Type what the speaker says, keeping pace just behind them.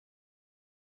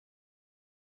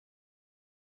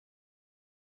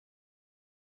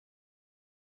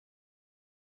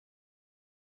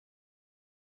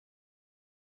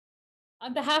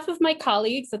On behalf of my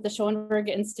colleagues at the Schoenberg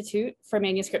Institute for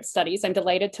Manuscript Studies, I'm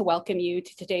delighted to welcome you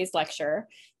to today's lecture,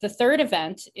 the third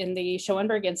event in the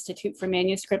Schoenberg Institute for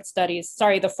Manuscript Studies,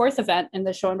 the fourth event in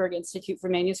the Schoenberg Institute for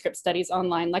Manuscript Studies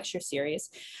online lecture series,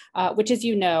 which, as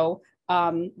you know,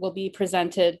 will be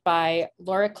presented by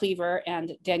Laura Cleaver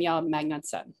and Danielle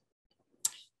Magnusson,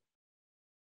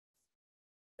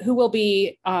 who will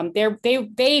be,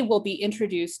 they will be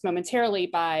introduced momentarily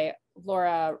by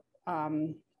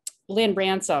Lynn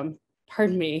Ransom,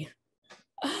 pardon me.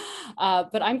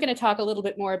 But I'm going to talk a little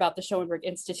bit more about the Schoenberg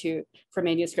Institute for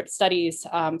Manuscript Studies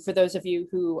for those of you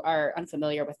who are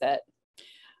unfamiliar with it.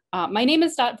 My name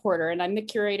is Dot Porter, and I'm the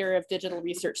curator of digital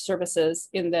research services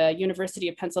in the University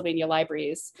of Pennsylvania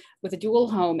Libraries with a dual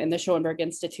home in the Schoenberg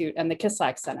Institute and the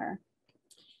Kislak Center.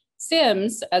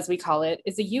 SIMS, as we call it,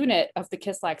 is a unit of the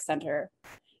Kislak Center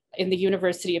in the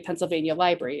University of Pennsylvania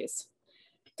Libraries.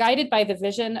 Guided by the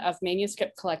vision of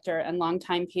manuscript collector and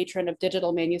longtime patron of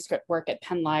digital manuscript work at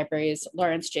Penn Libraries,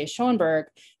 Lawrence J. Schoenberg,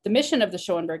 the mission of the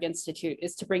Schoenberg Institute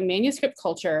is to bring manuscript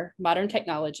culture, modern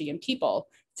technology, and people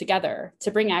together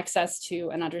to bring access to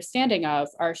and understanding of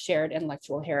our shared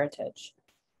intellectual heritage.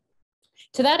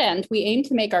 To that end, we aim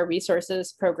to make our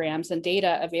resources, programs, and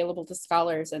data available to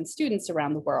scholars and students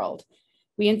around the world.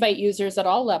 We invite users at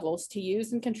all levels to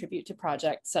use and contribute to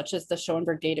projects such as the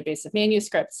Schoenberg Database of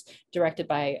Manuscripts, directed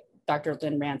by Dr.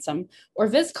 Lynn Ransom, or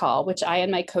VisCall, which I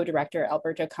and my co-director,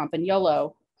 Alberto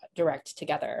Campagnolo, direct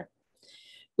together.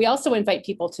 We also invite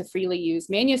people to freely use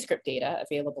manuscript data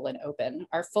available in OPEN,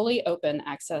 our fully open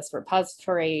access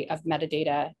repository of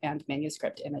metadata and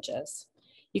manuscript images.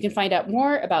 You can find out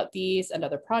more about these and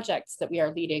other projects that we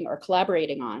are leading or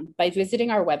collaborating on by visiting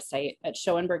our website at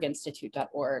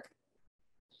schoenberginstitute.org.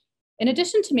 In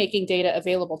addition to making data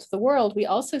available to the world, we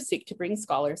also seek to bring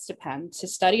scholars to Penn to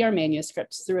study our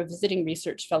manuscripts through a visiting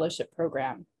research fellowship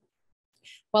program.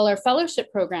 While our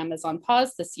fellowship program is on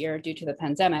pause this year due to the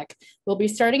pandemic, we'll be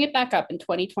starting it back up in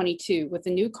 2022 with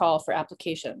a new call for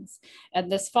applications.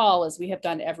 And this fall, as we have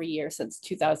done every year since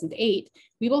 2008,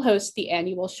 we will host the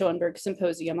annual Schoenberg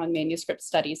Symposium on Manuscript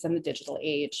Studies in the Digital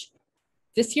Age.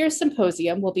 This year's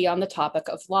symposium will be on the topic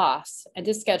of loss and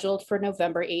is scheduled for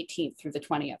November 18th through the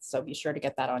 20th, so be sure to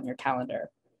get that on your calendar.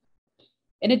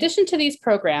 In addition to these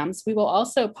programs, we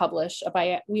also publish a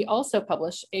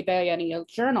biennial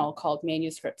journal called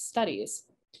Manuscript Studies.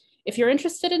 If you're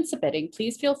interested in submitting,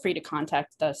 please feel free to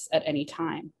contact us at any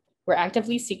time. We're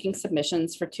actively seeking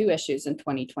submissions for 2 issues in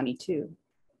 2022.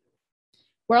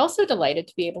 We're also delighted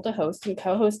to be able to host and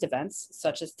co-host events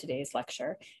such as today's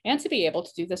lecture, and to be able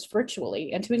to do this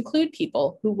virtually and to include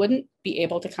people who wouldn't be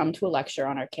able to come to a lecture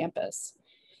on our campus.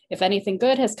 If anything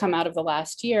good has come out of the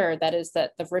last year, that is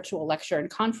that the virtual lecture and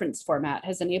conference format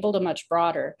has enabled a much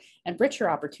broader and richer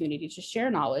opportunity to share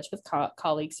knowledge with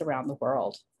colleagues around the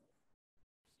world.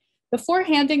 Before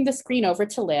handing the screen over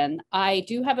to Lynn, I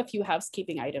do have a few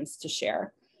housekeeping items to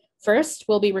share. First,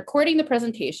 we'll be recording the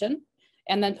presentation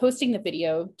and then posting the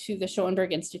video to the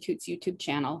Schoenberg Institute's YouTube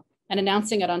channel and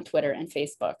announcing it on Twitter and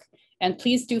Facebook. And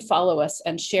please do follow us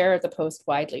and share the post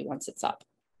widely once it's up.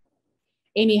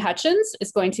 Amy Hutchins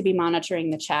is going to be monitoring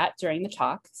the chat during the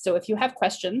talk. So if you have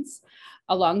questions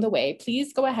along the way,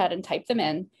 please go ahead and type them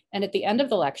in. And at the end of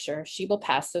the lecture, she will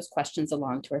pass those questions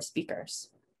along to our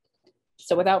speakers.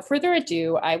 So without further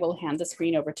ado, I will hand the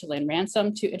screen over to Lynn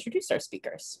Ransom to introduce our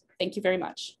speakers. Thank you very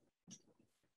much.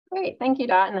 Great, thank you,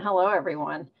 Dot, and hello,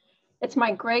 everyone. It's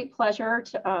my great pleasure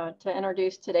to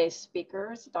introduce today's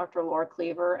speakers, Dr. Laura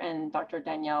Cleaver and Dr.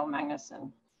 Danielle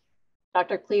Magnusson.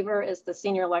 Dr. Cleaver is the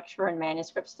Senior Lecturer in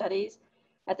Manuscript Studies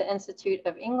at the Institute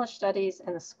of English Studies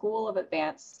and the School of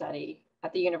Advanced Study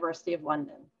at the University of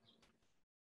London.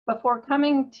 Before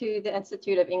coming to the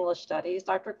Institute of English Studies,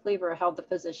 Dr. Cleaver held the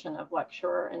position of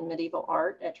Lecturer in Medieval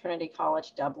Art at Trinity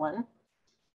College, Dublin.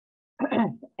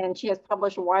 And she has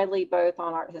published widely both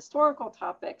on art historical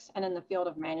topics and in the field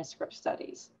of manuscript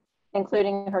studies,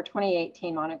 including her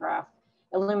 2018 monograph,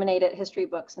 Illuminated History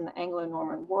Books in the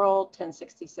Anglo-Norman World,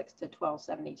 1066 to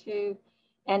 1272,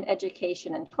 and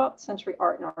Education in 12th Century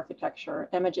Art and Architecture,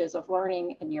 Images of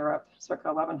Learning in Europe,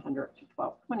 circa 1100 to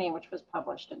 1220, which was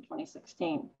published in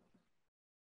 2016.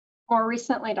 More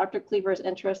recently, Dr. Cleaver's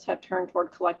interests have turned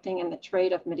toward collecting and the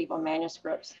trade of medieval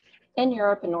manuscripts in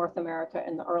Europe and North America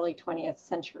in the early 20th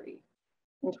century.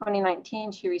 In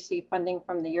 2019, she received funding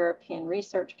from the European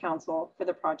Research Council for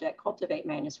the project Cultivate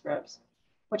Manuscripts,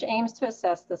 which aims to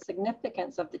assess the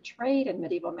significance of the trade in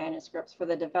medieval manuscripts for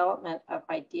the development of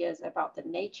ideas about the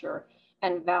nature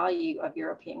and value of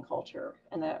European culture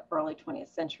in the early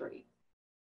 20th century.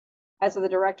 As the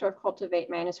director of Cultivate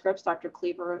Manuscripts, Dr.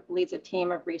 Cleaver leads a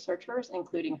team of researchers,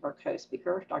 including her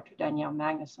co-speaker, Dr. Danielle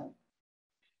Magnusson.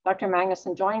 Dr.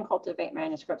 Magnusson joined Cultivate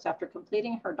Manuscripts after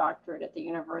completing her doctorate at the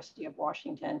University of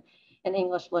Washington in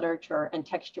English Literature and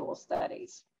Textual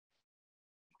Studies.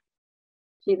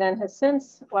 She then has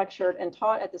since lectured and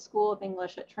taught at the School of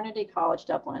English at Trinity College,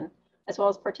 Dublin, as well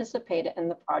as participated in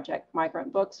the project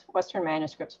Migrant Books, Western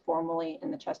Manuscripts, formerly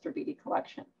in the Chester Beatty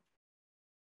Collection.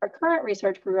 Our current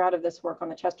research grew out of this work on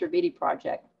the Chester Beatty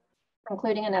Project,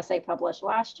 including an essay published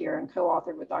last year and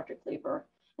co-authored with Dr. Cleaver,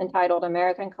 entitled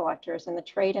American Collectors in the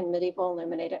Trade in Medieval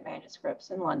Illuminated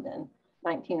Manuscripts in London,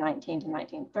 1919 to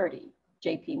 1930,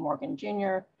 J.P. Morgan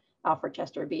Jr., Alfred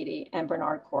Chester Beatty, and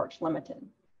Bernard Korch Limited.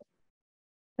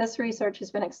 This research has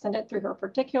been extended through her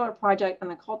particular project on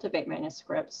the Cultivate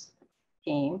Manuscripts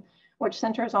team, which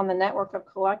centers on the network of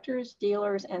collectors,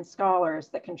 dealers, and scholars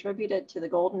that contributed to the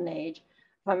golden age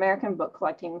of American book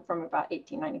collecting from about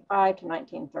 1895 to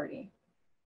 1930.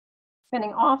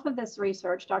 Spinning off of this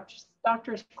research,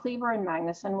 Drs. Cleaver and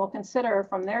Magnusson will consider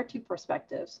from their two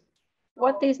perspectives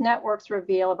what these networks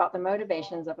reveal about the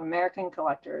motivations of American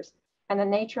collectors and the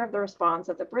nature of the response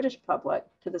of the British public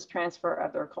to this transfer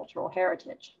of their cultural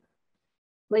heritage.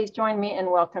 Please join me in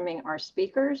welcoming our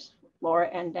speakers. Laura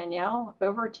and Danielle,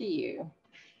 over to you.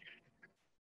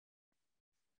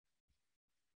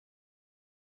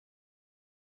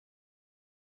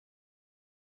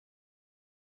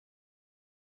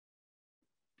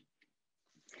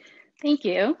 Thank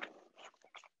you.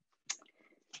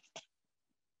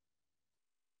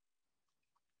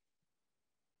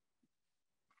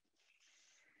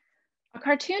 A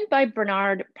cartoon by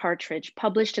Bernard Partridge,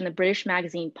 published in the British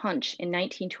magazine Punch in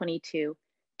 1922,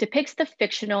 depicts the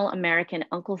fictional American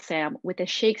Uncle Sam with a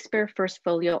Shakespeare first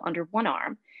folio under one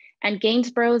arm and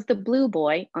Gainsborough's The Blue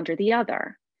Boy under the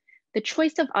other. The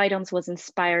choice of items was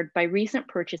inspired by recent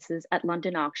purchases at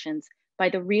London auctions by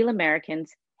the real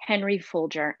Americans Henry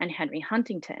Folger and Henry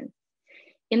Huntington.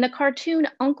 In the cartoon,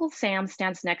 Uncle Sam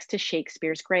stands next to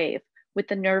Shakespeare's grave with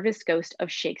the nervous ghost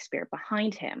of Shakespeare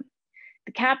behind him.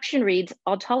 The caption reads,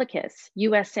 Autolycus,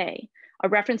 USA, a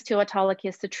reference to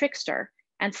Autolycus the trickster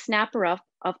and snapper up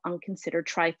of unconsidered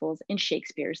trifles in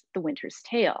Shakespeare's The Winter's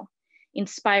Tale,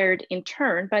 inspired in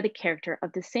turn by the character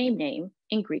of the same name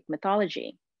in Greek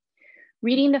mythology.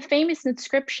 Reading the famous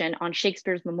inscription on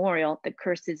Shakespeare's memorial that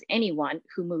curses anyone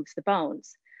who moves the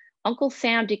bones, Uncle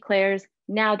Sam declares,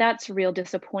 now that's real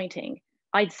disappointing.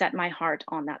 I'd set my heart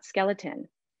on that skeleton.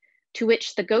 To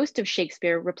which the ghost of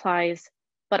Shakespeare replies,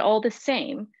 but all the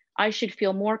same, I should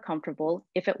feel more comfortable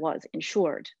if it was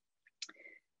insured.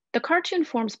 The cartoon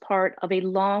forms part of a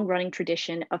long-running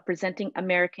tradition of presenting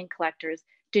American collectors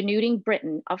denuding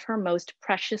Britain of her most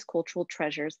precious cultural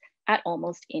treasures at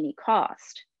almost any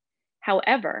cost.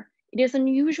 However, it is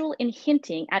unusual in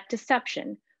hinting at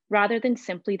deception rather than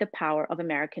simply the power of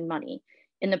American money,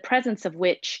 in the presence of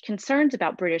which concerns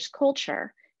about British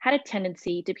culture had a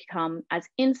tendency to become as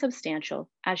insubstantial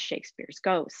as Shakespeare's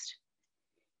ghost.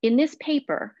 In this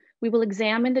paper, we will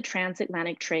examine the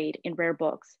transatlantic trade in rare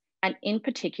books, and in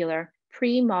particular,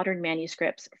 pre-modern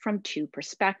manuscripts from two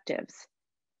perspectives.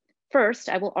 First,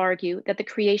 I will argue that the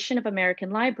creation of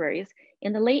American libraries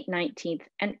in the late 19th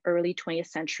and early 20th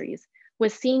centuries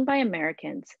was seen by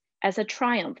Americans as a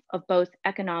triumph of both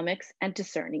economics and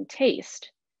discerning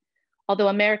taste. Although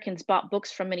Americans bought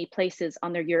books from many places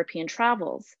on their European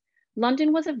travels,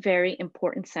 London was a very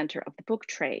important center of the book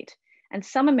trade, and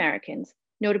some Americans,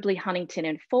 notably Huntington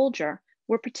and Folger,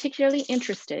 were particularly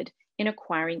interested in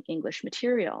acquiring English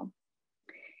material.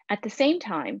 At the same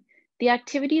time, the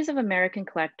activities of American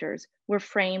collectors were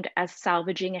framed as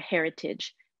salvaging a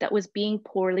heritage that was being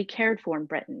poorly cared for in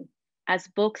Britain, as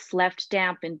books left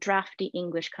damp in drafty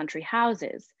English country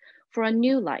houses for a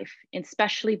new life in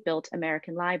specially built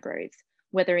American libraries,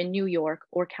 whether in New York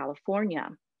or California.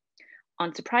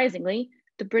 Unsurprisingly,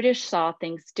 the British saw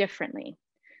things differently.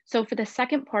 So for the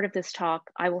second part of this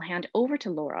talk, I will hand over to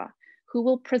Laura, who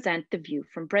will present the view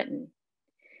from Britain.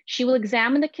 She will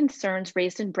examine the concerns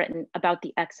raised in Britain about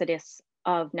the exodus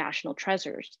of national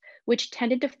treasures, which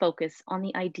tended to focus on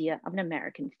the idea of an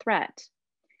American threat.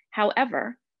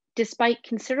 However, despite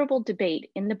considerable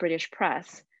debate in the British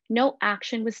press, no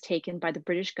action was taken by the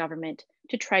British government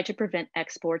to try to prevent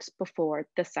exports before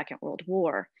the Second World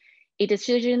War, a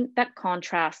decision that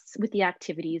contrasts with the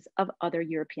activities of other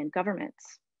European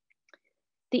governments.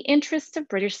 The interests of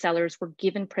British sellers were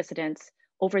given precedence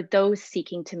over those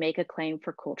seeking to make a claim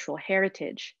for cultural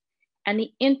heritage, and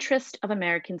the interest of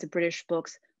Americans in British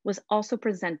books was also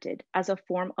presented as a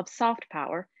form of soft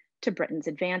power to Britain's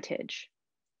advantage.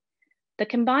 The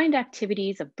combined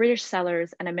activities of British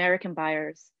sellers and American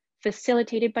buyers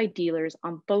facilitated by dealers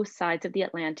on both sides of the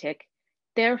Atlantic,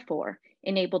 therefore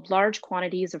enabled large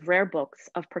quantities of rare books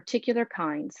of particular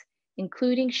kinds,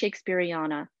 including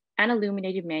Shakespeareana and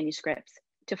illuminated manuscripts,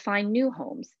 to find new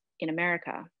homes in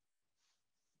America.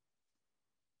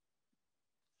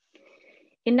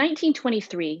 In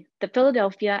 1923, the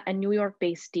Philadelphia and New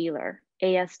York-based dealer,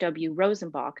 ASW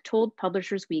Rosenbach, told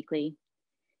Publishers Weekly,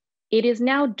 "It is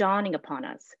now dawning upon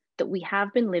us that we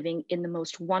have been living in the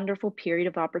most wonderful period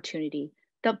of opportunity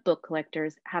that book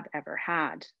collectors have ever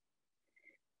had."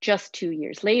 Just 2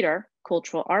 years later,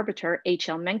 cultural arbiter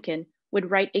H.L. Mencken would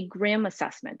write a grim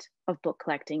assessment of book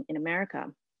collecting in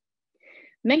America.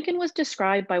 Mencken was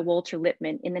described by Walter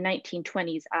Lippmann in the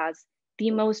 1920s as the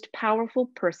most powerful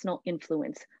personal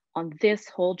influence on this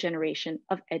whole generation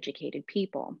of educated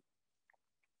people.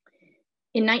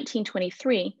 In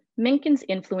 1923, Mencken's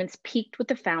influence peaked with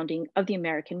the founding of the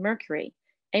American Mercury,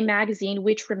 a magazine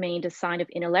which remained a sign of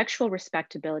intellectual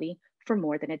respectability for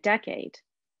more than a decade.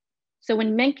 So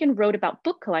when Mencken wrote about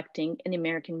book collecting in the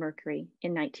American Mercury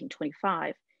in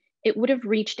 1925, it would have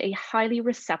reached a highly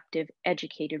receptive,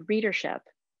 educated readership.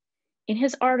 In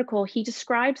his article, he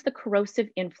describes the corrosive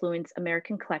influence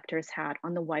American collectors had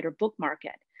on the wider book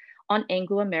market, on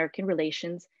Anglo-American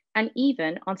relations, and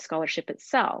even on scholarship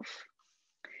itself.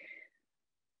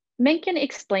 Mencken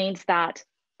explains that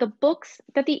the books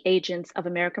that the agents of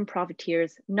American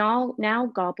profiteers now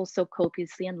gobble so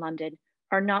copiously in London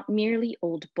are not merely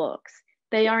old books.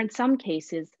 They are in some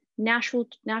cases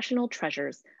national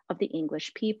treasures of the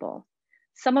English people.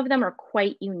 Some of them are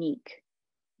quite unique.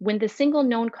 When the single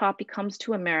known copy comes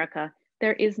to America,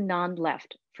 there is none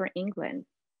left for England.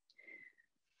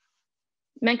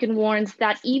 Mencken warns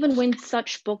that even when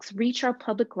such books reach our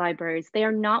public libraries, they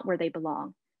are not where they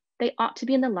belong. They ought to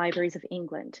be in the libraries of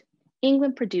England.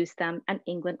 England produced them and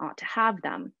England ought to have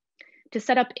them. To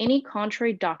set up any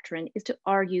contrary doctrine is to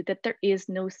argue that there is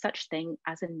no such thing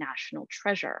as a national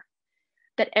treasure,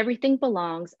 that everything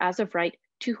belongs as of right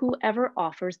to whoever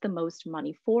offers the most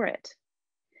money for it.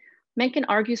 Mencken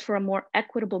argues for a more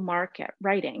equitable market,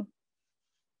 writing,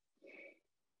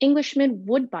 "Englishmen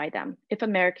would buy them if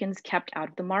Americans kept out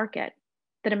of the market.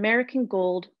 That American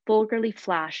gold, vulgarly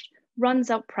flashed, runs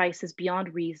up prices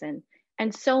beyond reason,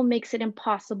 and so makes it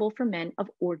impossible for men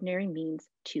of ordinary means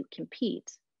to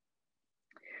compete."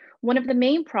 One of the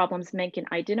main problems Mencken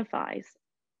identifies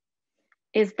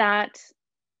is that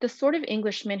the sort of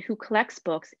Englishman who collects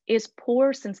books is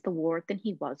poorer since the war than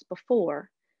he was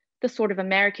before. The sort of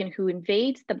American who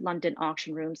invades the London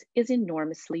auction rooms is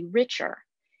enormously richer.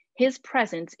 His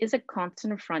presence is a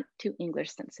constant affront to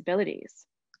English sensibilities.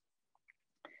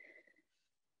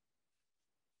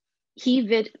 He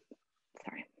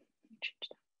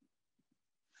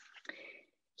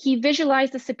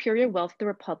visualized the superior wealth of the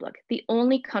Republic, the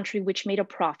only country which made a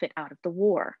profit out of the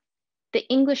war. The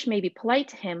English may be polite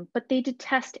to him, but they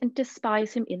detest and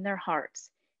despise him in their hearts.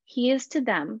 He is to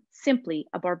them simply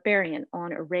a barbarian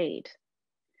on a raid.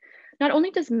 Not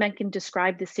only does Mencken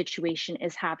describe this situation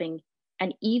as having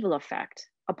an evil effect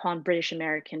upon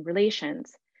British-American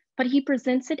relations, but he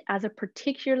presents it as a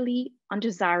particularly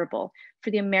undesirable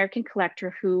for the American collector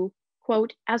who,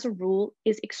 quote, "as a rule,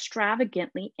 is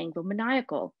extravagantly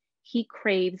Anglo-maniacal. He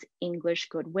craves English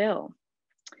goodwill."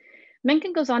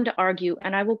 Mencken goes on to argue,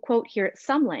 and I will quote here at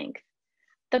some length,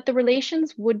 that the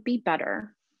relations would be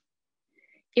better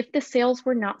if the sales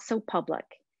were not so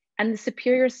public and the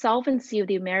superior solvency of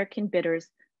the American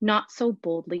bidders not so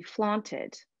boldly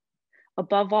flaunted.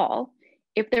 Above all,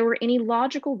 if there were any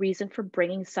logical reason for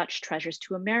bringing such treasures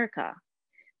to America.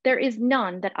 There is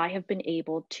none that I have been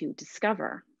able to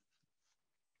discover.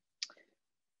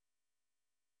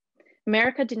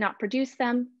 America did not produce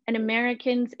them, and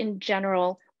Americans in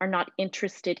general are not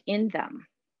interested in them,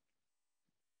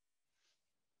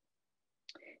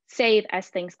 save as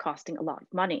things costing a lot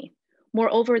of money.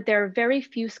 Moreover, there are very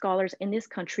few scholars in this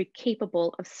country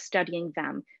capable of studying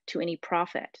them to any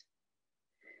profit.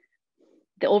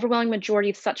 The overwhelming majority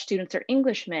of such students are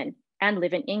Englishmen and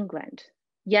live in England.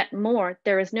 Yet more,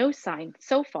 there is no sign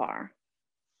so far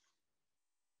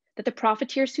that the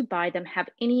profiteers who buy them have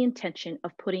any intention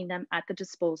of putting them at the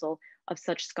disposal of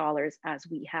such scholars as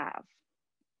we have.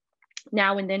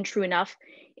 Now and then, true enough,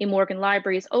 a Morgan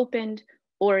library is opened,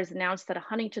 or is announced that a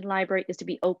Huntington library is to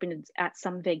be opened at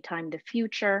some vague time in the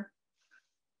future.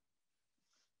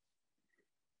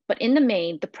 But in the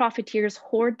main, the profiteers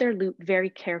hoard their loot very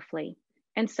carefully,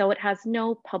 and so it has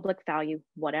no public value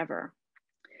whatever.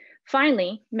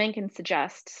 Finally, Mencken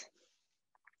suggests,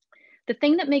 the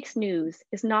thing that makes news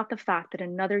is not the fact that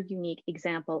another unique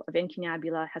example of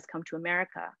incunabula has come to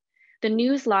America, The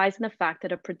news lies in the fact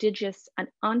that a prodigious and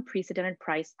unprecedented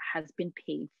price has been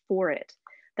paid for it,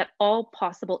 that all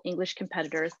possible English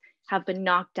competitors have been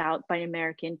knocked out by an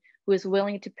American who is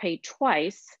willing to pay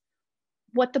twice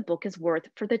what the book is worth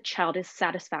for the childish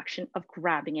satisfaction of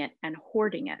grabbing it and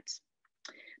hoarding it.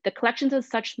 The collections of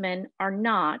such men are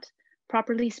not,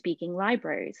 properly speaking,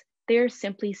 libraries. They are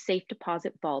simply safe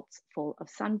deposit vaults full of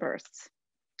sunbursts.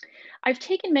 I've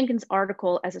taken Mencken's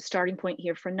article as a starting point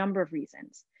here for a number of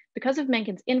reasons. Because of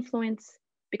Mencken's influence,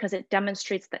 because it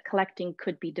demonstrates that collecting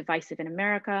could be divisive in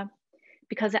America,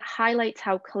 because it highlights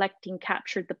how collecting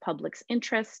captured the public's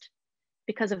interest,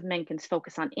 because of Mencken's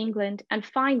focus on England, and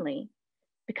finally,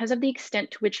 because of the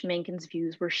extent to which Mencken's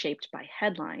views were shaped by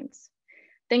headlines.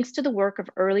 Thanks to the work of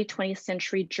early 20th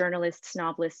century journalists,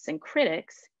 novelists, and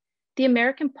critics, the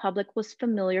American public was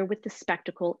familiar with the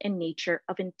spectacle and nature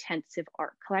of intensive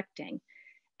art collecting,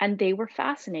 and they were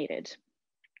fascinated.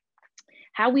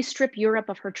 How we strip Europe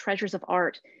of her treasures of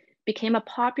art became a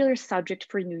popular subject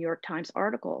for New York Times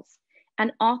articles,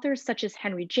 and authors such as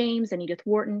Henry James and Edith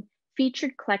Wharton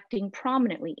featured collecting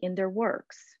prominently in their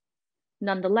works.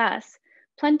 Nonetheless,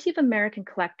 plenty of American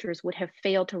collectors would have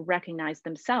failed to recognize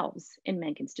themselves in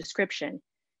Mencken's description.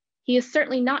 He is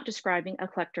certainly not describing a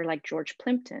collector like George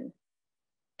Plimpton.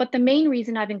 But the main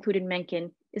reason I've included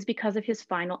Mencken is because of his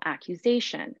final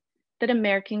accusation, that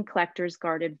American collectors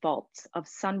guarded vaults of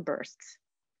sunbursts.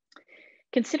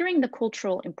 Considering the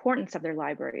cultural importance of their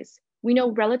libraries, we know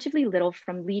relatively little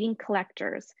from leading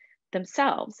collectors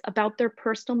themselves about their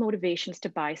personal motivations to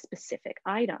buy specific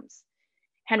items.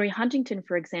 Henry Huntington,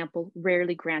 for example,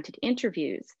 rarely granted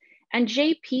interviews, and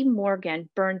J.P. Morgan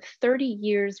burned 30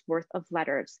 years worth of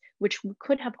letters, which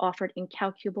could have offered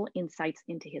incalculable insights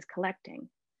into his collecting.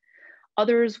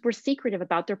 Others were secretive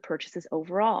about their purchases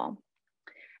overall.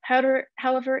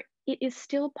 However, it is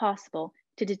still possible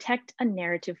to detect a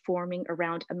narrative forming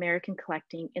around American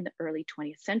collecting in the early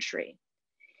 20th century.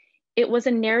 It was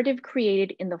a narrative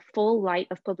created in the full light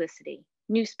of publicity,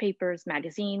 newspapers,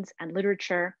 magazines, and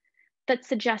literature that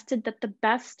suggested that the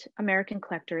best American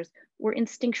collectors were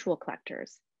instinctual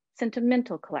collectors,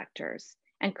 sentimental collectors,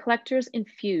 and collectors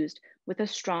infused with a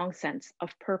strong sense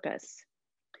of purpose.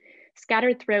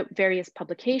 Scattered throughout various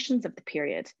publications of the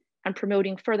period and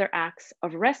promoting further acts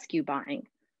of rescue buying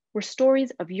were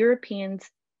stories of Europeans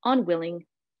unwilling,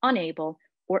 unable,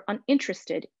 or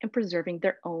uninterested in preserving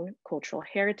their own cultural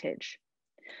heritage.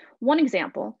 One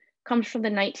example comes from the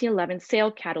 1911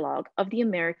 sale catalog of the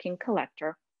American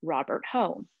collector Robert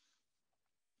Hoe.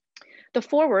 The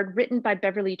foreword, written by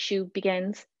Beverly Chew,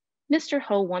 begins, "Mr.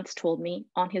 Hoe once told me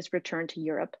on his return to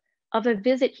Europe of a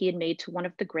visit he had made to one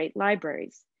of the great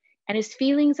libraries, and his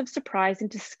feelings of surprise and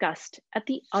disgust at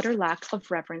the utter lack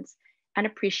of reverence and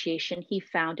appreciation he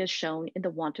found as shown in the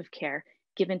want of care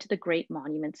given to the great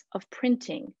monuments of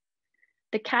printing.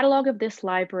 The catalog of this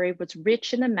library was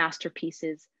rich in the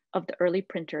masterpieces of the early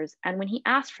printers, and when he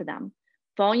asked for them,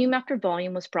 volume after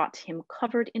volume was brought to him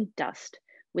covered in dust,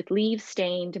 with leaves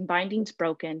stained and bindings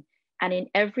broken, and in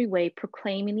every way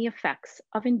proclaiming the effects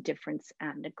of indifference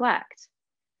and neglect."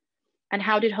 And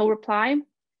how did Hoe reply?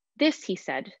 "This," he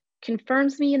said,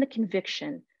 "confirms me in the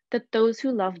conviction that those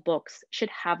who love books should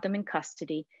have them in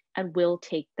custody and will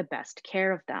take the best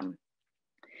care of them."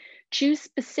 Chew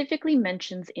specifically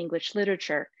mentions English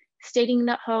literature, stating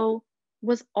that Hoe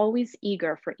was always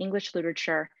eager for English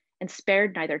literature and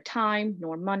spared neither time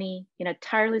nor money in a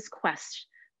tireless quest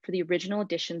for the original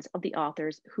editions of the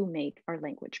authors who make our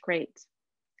language great.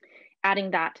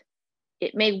 Adding that,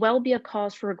 "It may well be a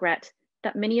cause for regret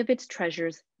that many of its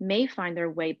treasures may find their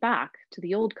way back to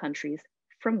the old countries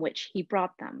from which he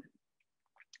brought them."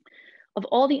 Of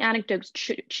all the anecdotes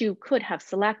Chew could have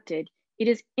selected, it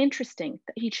is interesting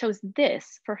that he chose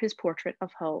this for his portrait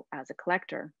of Hoe as a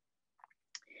collector.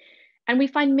 And we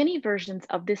find many versions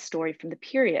of this story from the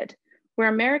period, where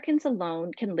Americans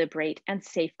alone can liberate and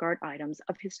safeguard items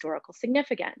of historical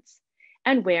significance,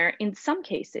 and where, in some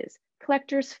cases,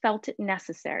 collectors felt it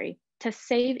necessary to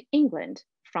save England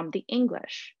from the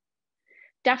English.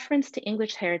 Deference to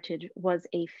English heritage was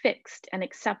a fixed and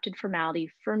accepted formality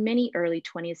for many early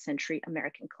 20th century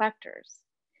American collectors.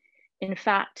 In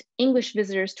fact, English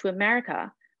visitors to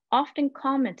America often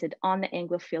commented on the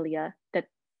Anglophilia that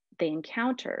they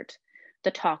encountered, the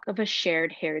talk of a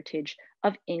shared heritage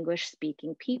of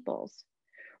English-speaking peoples.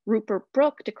 Rupert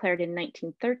Brooke declared in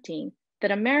 1913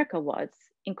 that America was,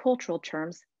 in cultural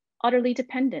terms, utterly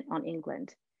dependent on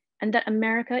England, and that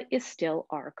America is still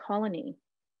our colony.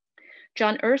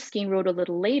 John Erskine wrote a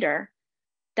little later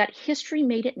that history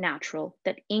made it natural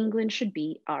that England should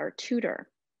be our tutor.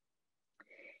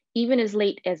 Even as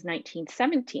late as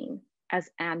 1917, as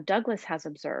Anne Douglas has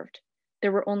observed,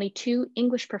 there were only 2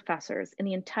 English professors in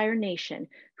the entire nation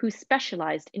who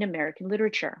specialized in American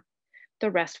literature.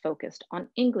 The rest focused on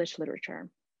English literature.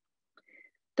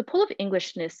 The pull of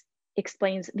Englishness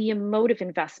explains the emotive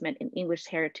investment in English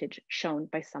heritage shown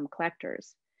by some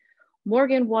collectors.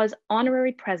 Morgan was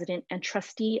honorary president and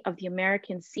trustee of the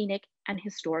American Scenic and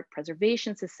Historic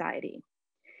Preservation Society,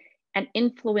 an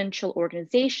influential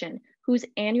organization whose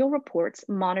annual reports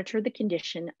monitor the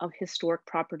condition of historic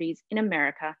properties in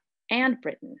America and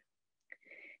Britain.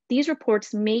 These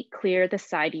reports make clear the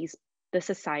society's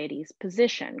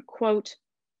position. Quote,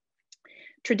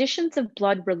 traditions of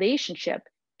blood relationship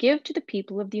give to the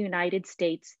people of the United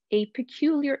States a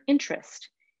peculiar interest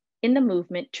in the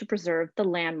movement to preserve the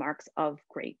landmarks of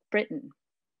Great Britain.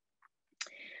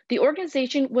 The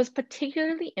organization was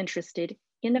particularly interested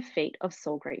in the fate of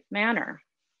Sulgrave Manor,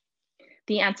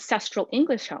 the ancestral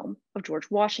English home of George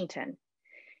Washington.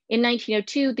 In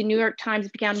 1902, the New York Times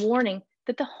began warning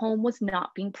that the home was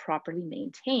not being properly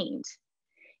maintained.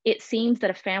 It seems that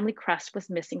a family crest was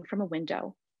missing from a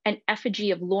window, an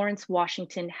effigy of Lawrence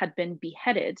Washington had been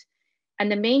beheaded,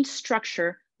 and the main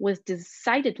structure was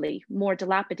decidedly more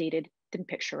dilapidated than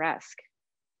picturesque.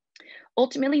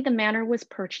 Ultimately, the manor was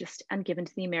purchased and given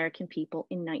to the American people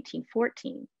in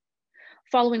 1914.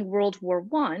 Following World War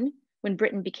I, when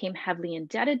Britain became heavily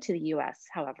indebted to the US,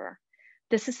 however,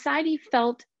 the society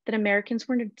felt that Americans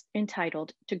were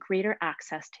entitled to greater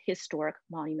access to historic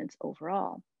monuments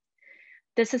overall.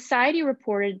 The society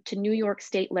reported to New York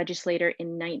State legislature in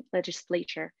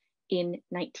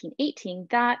 1918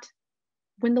 that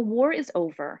when the war is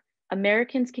over,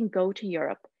 Americans can go to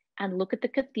Europe and look at the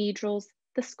cathedrals,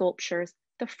 the sculptures,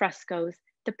 the frescoes,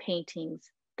 the paintings,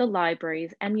 the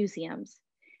libraries and museums,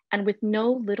 and with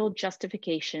no little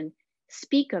justification,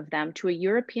 speak of them to a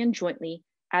European jointly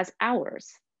as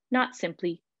ours, not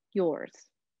simply yours.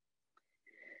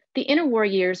 The interwar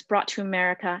years brought to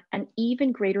America an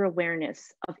even greater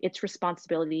awareness of its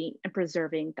responsibility in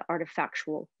preserving the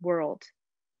artifactual world.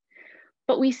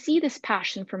 But we see this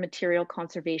passion for material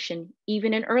conservation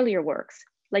even in earlier works,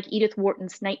 like Edith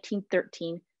Wharton's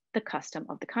 1913, The Custom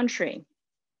of the Country,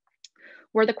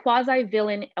 where the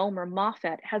quasi-villain Elmer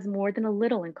Moffat has more than a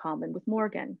little in common with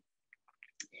Morgan.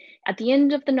 At the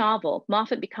end of the novel,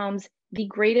 Moffat becomes the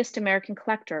greatest American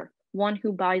collector, one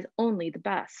who buys only the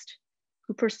best,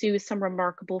 who pursues some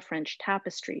remarkable French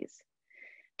tapestries.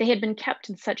 They had been kept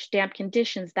in such damp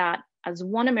conditions that, as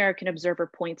one American observer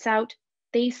points out,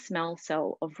 they smell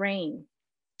so of rain.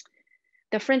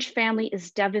 The French family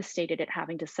is devastated at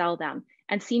having to sell them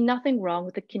and see nothing wrong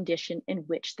with the condition in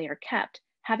which they are kept,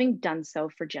 having done so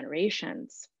for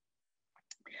generations.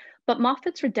 But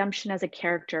Moffat's redemption as a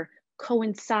character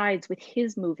coincides with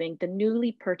his moving the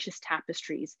newly purchased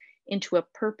tapestries into a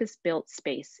purpose-built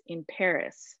space in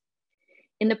Paris.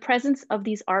 In the presence of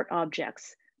these art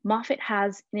objects, Moffat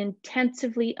has an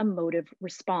intensively emotive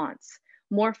response,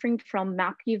 morphing from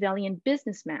Machiavellian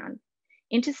businessman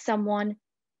into someone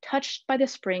touched by the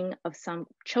spring of some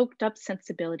choked up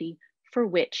sensibility for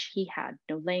which he had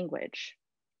no language.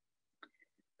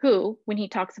 Who, when he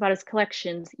talks about his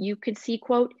collections, you could see,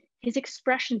 quote, his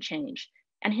expression change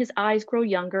and his eyes grow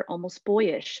younger, almost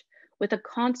boyish, with a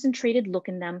concentrated look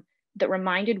in them that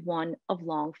reminded one of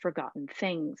long forgotten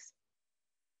things.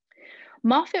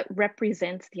 Moffat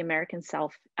represents the American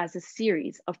self as a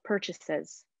series of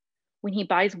purchases. When he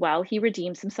buys well, he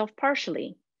redeems himself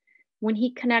partially. When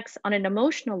he connects on an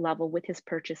emotional level with his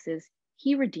purchases,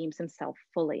 he redeems himself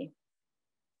fully.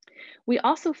 We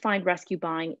also find rescue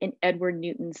buying in Edward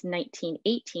Newton's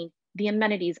 1918, The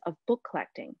Amenities of Book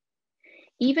Collecting.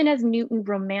 Even as Newton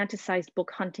romanticized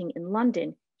book hunting in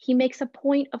London, he makes a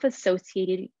point of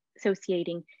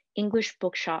associating English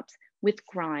bookshops with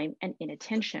grime and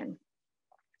inattention.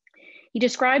 He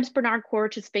describes Bernard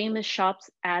Quaritch's famous shops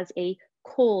as a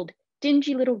cold,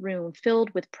 dingy little room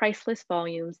filled with priceless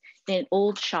volumes in an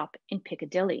old shop in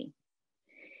Piccadilly.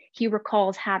 He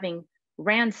recalls having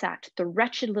ransacked the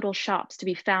wretched little shops to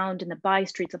be found in the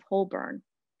by-streets of Holborn,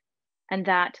 and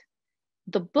that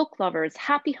the book lover's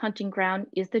happy hunting ground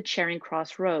is the Charing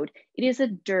Cross Road. It is a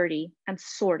dirty and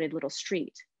sordid little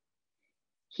street.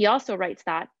 He also writes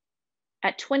that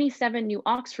at 27 New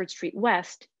Oxford Street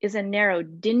West is a narrow,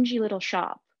 dingy little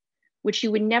shop, which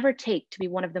you would never take to be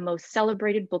one of the most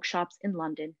celebrated bookshops in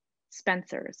London,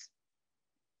 Spencer's.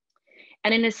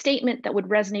 And in a statement that would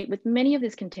resonate with many of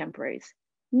his contemporaries,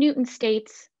 Newton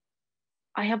states,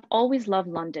 I have always loved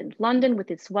London, London with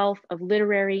its wealth of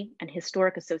literary and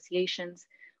historic associations,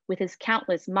 with its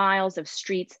countless miles of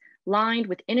streets lined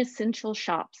with inessential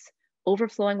shops,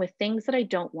 overflowing with things that I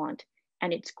don't want,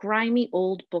 and its grimy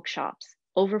old bookshops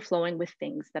overflowing with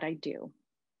things that I do.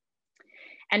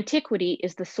 Antiquity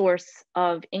is the source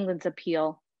of England's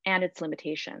appeal and its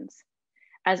limitations.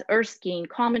 As Erskine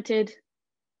commented,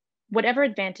 whatever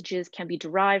advantages can be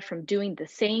derived from doing the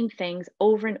same things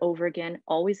over and over again,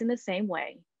 always in the same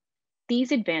way,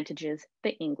 these advantages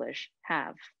the English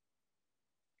have.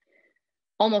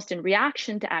 Almost in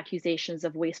reaction to accusations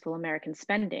of wasteful American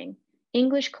spending,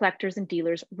 English collectors and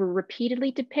dealers were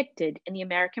repeatedly depicted in the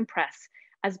American press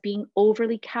as being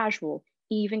overly casual,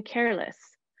 even careless.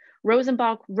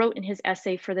 Rosenbach wrote in his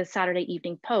essay for the Saturday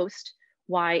Evening Post,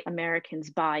 Why Americans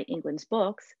Buy England's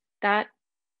Books, that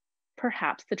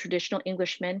perhaps the traditional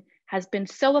Englishman has been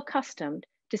so accustomed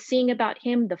to seeing about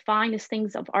him the finest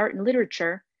things of art and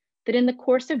literature that in the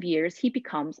course of years he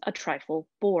becomes a trifle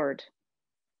bored.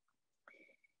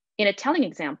 In a telling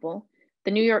example,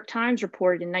 the New York Times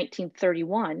reported in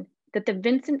 1931 that the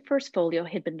Vincent First Folio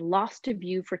had been lost to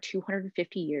view for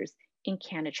 250 years in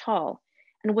Cannock Hall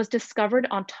and was discovered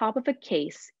on top of a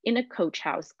case in a coach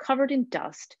house covered in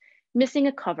dust, missing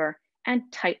a cover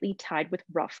and tightly tied with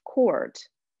rough cord.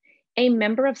 A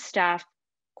member of staff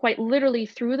quite literally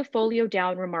threw the folio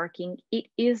down, remarking, "It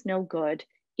is no good,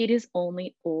 it is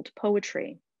only old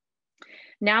poetry."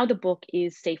 Now the book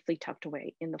is safely tucked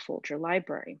away in the Folger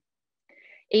Library.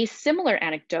 A similar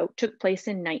anecdote took place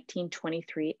in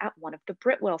 1923 at one of the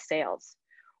Britwell sales.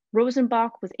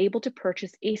 Rosenbach was able to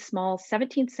purchase a small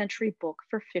 17th century book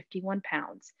for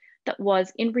 £51 that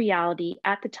was in reality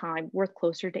at the time worth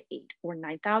closer to £8,000 or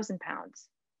 £9,000.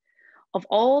 Of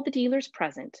all the dealers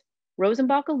present,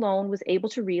 Rosenbach alone was able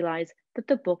to realize that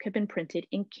the book had been printed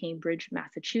in Cambridge,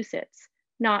 Massachusetts,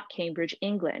 not Cambridge,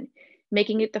 England,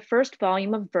 making it the first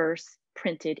volume of verse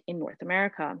printed in North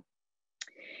America.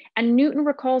 And Newton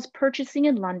recalls purchasing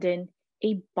in London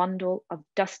a bundle of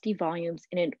dusty volumes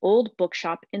in an old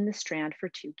bookshop in the Strand for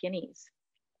 2 guineas.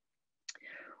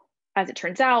 As it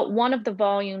turns out, one of the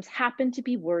volumes happened to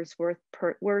be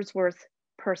Wordsworth's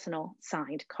personal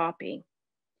signed copy.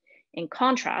 In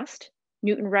contrast,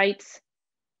 Newton writes,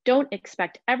 "Don't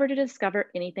expect ever to discover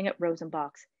anything at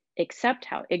Rosenbach's, except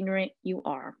how ignorant you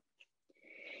are."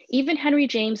 Even Henry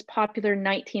James' popular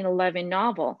 1911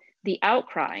 novel, The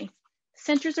Outcry,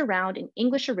 centers around an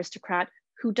English aristocrat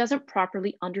who doesn't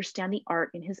properly understand the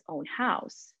art in his own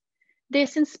house.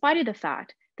 This in spite of the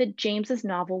fact that James's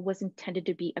novel was intended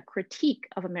to be a critique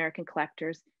of American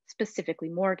collectors, specifically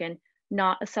Morgan,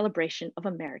 not a celebration of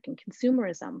American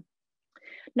consumerism.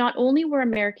 Not only were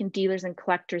American dealers and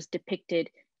collectors depicted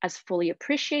as fully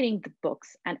appreciating the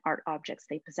books and art objects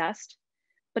they possessed,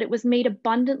 but it was made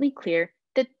abundantly clear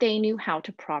that they knew how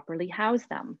to properly house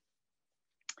them.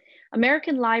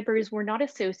 American libraries were not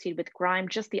associated with grime,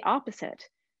 just the opposite.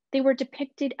 They were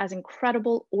depicted as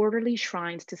incredible, orderly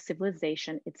shrines to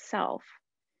civilization itself.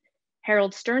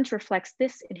 Harold Stearns reflects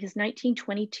this in his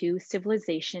 1922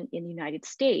 Civilization in the United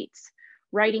States,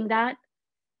 writing that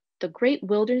the great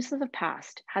wilderness of the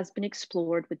past has been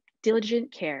explored with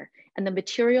diligent care, and the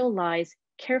material lies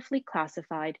carefully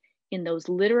classified in those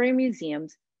literary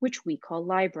museums which we call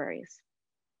libraries.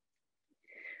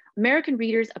 American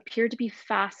readers appear to be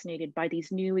fascinated by these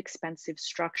new expensive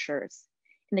structures.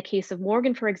 In the case of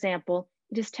Morgan, for example,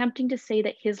 it is tempting to say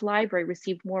that his library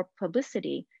received more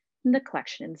publicity than the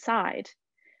collection inside.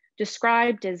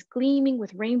 Described as gleaming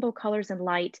with rainbow colors and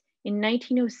light, in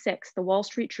 1906, the Wall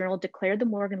Street Journal declared the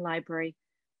Morgan Library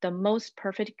the most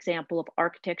perfect example of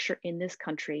architecture in this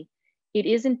country. It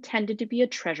is intended to be a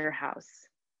treasure house.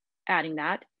 Adding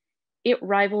that, it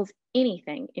rivals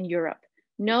anything in Europe.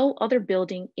 No other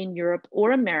building in Europe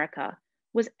or America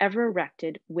was ever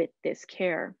erected with this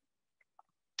care.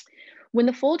 When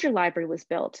the Folger Library was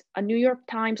built, a New York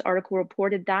Times article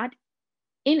reported that,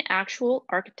 in actual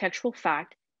architectural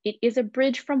fact, it is a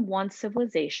bridge from one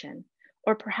civilization,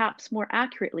 or perhaps more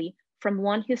accurately, from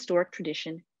one historic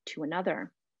tradition to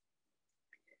another.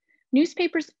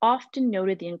 Newspapers often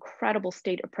noted the incredible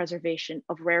state of preservation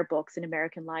of rare books in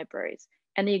American libraries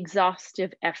and the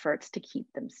exhaustive efforts to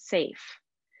keep them safe.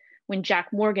 When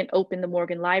Jack Morgan opened the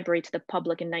Morgan Library to the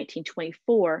public in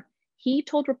 1924, he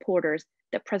told reporters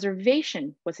that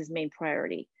preservation was his main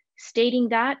priority, stating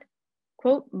that,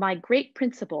 quote, "My great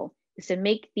principle is to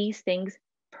make these things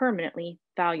permanently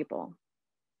valuable."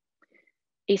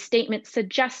 A statement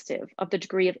suggestive of the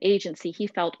degree of agency he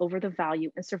felt over the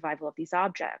value and survival of these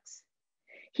objects.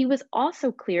 He was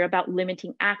also clear about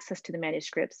limiting access to the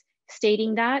manuscripts,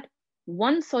 stating that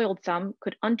one soiled thumb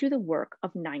could undo the work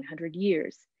of 900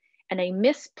 years, and a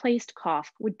misplaced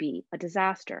cough would be a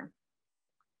disaster.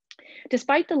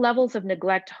 Despite the levels of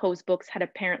neglect Ho's books had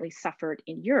apparently suffered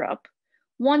in Europe,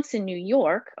 once in New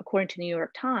York, according to the New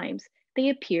York Times, they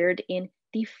appeared in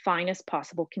the finest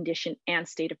possible condition and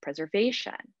state of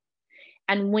preservation.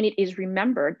 And when it is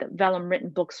remembered that vellum-written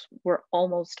books were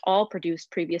almost all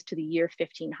produced previous to the year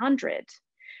 1500,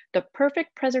 the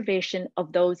perfect preservation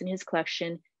of those in his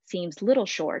collection seems little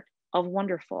short of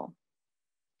wonderful.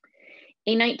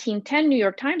 A 1910 New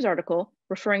York Times article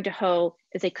referring to Hoe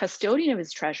as a custodian of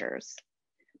his treasures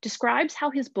describes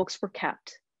how his books were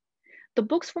kept. The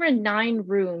books were in 9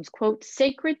 rooms, quote,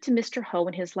 sacred to Mr. Hoe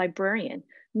and his librarian.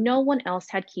 No one else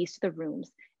had keys to the rooms,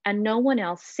 and no one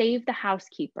else save the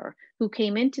housekeeper, who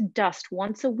came in to dust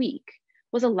once a week,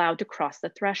 was allowed to cross the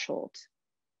threshold.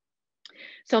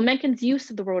 So Mencken's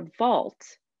use of the word vault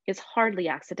is hardly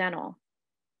accidental.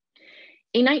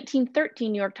 A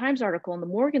 1913 New York Times article in the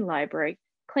Morgan Library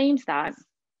claims that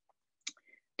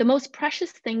the most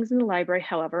precious things in the library,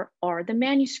 however, are the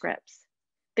manuscripts.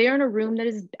 They are in a room that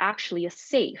is actually a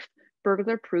safe,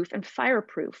 burglar-proof and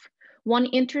fire-proof. One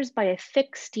enters by a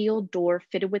thick steel door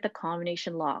fitted with a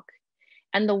combination lock,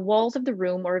 and the walls of the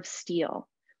room are of steel,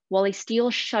 while a steel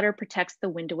shutter protects the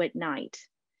window at night.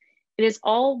 It has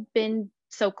all been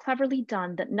so cleverly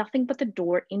done that nothing but the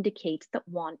door indicates that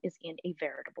one is in a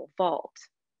veritable vault.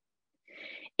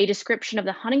 A description of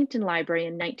the Huntington Library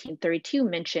in 1932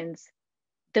 mentions,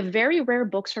 the very rare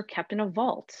books are kept in a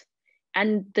vault,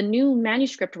 and the new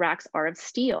manuscript racks are of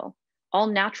steel. All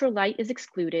natural light is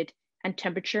excluded, and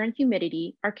temperature and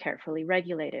humidity are carefully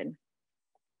regulated.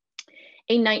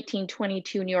 A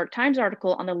 1922 New York Times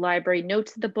article on the library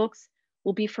notes that the books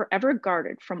will be forever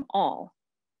guarded from all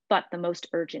but the most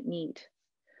urgent need.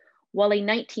 While a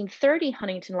 1930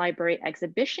 Huntington Library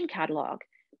exhibition catalog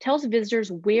tells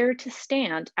visitors where to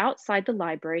stand outside the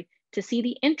library to see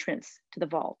the entrance to the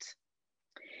vault.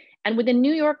 And when the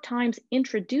New York Times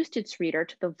introduced its reader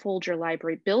to the Folger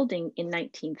Library building in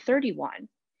 1931,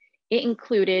 it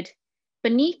included,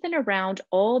 beneath and around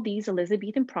all these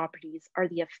Elizabethan properties are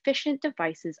the efficient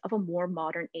devices of a more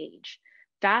modern age,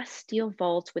 vast steel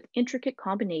vaults with intricate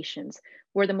combinations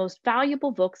where the most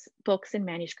valuable books and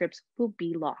manuscripts will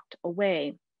be locked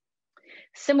away.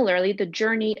 Similarly, the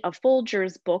journey of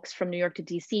Folger's books from New York to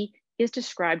DC is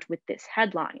described with this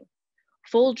headline,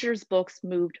 Folger's books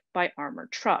moved by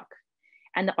armored truck.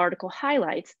 And the article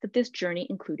highlights that this journey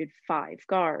included 5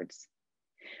 guards.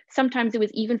 Sometimes it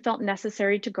was even felt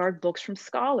necessary to guard books from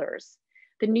scholars.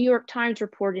 The New York Times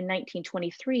reported in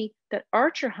 1923 that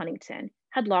Archer Huntington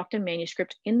had locked a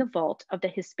manuscript in the vault of the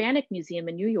Hispanic Museum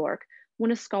in New York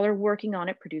when a scholar working on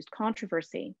it produced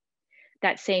controversy.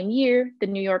 That same year, the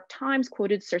New York Times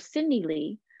quoted Sir Sidney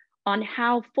Lee on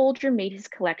how Folger made his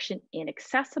collection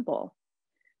inaccessible.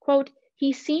 Quote,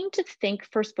 he seemed to think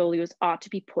first folios ought to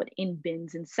be put in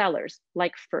bins and cellars,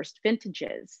 like first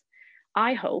vintages.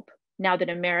 I hope, now that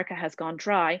America has gone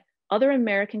dry, other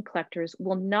American collectors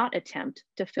will not attempt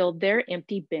to fill their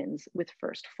empty bins with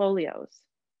first folios.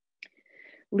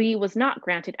 Lee was not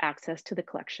granted access to the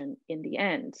collection in the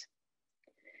end.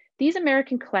 These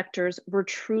American collectors were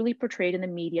truly portrayed in the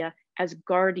media as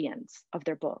guardians of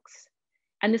their books.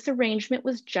 And this arrangement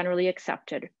was generally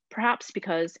accepted, perhaps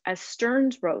because, as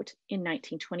Stearns wrote in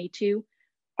 1922,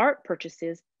 art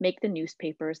purchases make the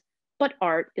newspapers, but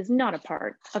art is not a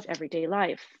part of everyday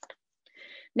life.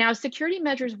 Now, security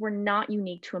measures were not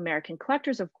unique to American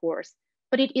collectors, of course,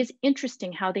 but it is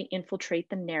interesting how they infiltrate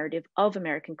the narrative of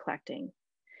American collecting.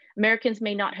 Americans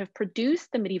may not have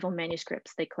produced the medieval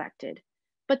manuscripts they collected,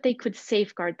 but they could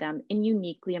safeguard them in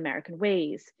uniquely American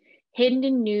ways, hidden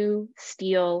in new,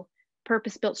 steel,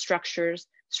 purpose-built structures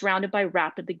surrounded by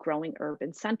rapidly growing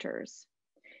urban centers.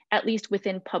 At least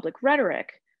within public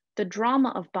rhetoric, the drama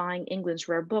of buying England's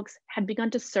rare books had begun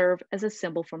to serve as a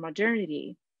symbol for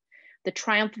modernity, the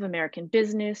triumph of American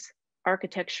business,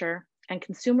 architecture, and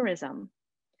consumerism.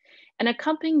 And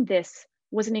accompanying this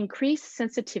was an increased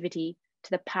sensitivity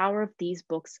to the power of these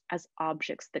books as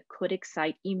objects that could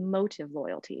excite emotive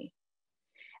loyalty.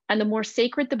 And the more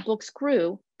sacred the books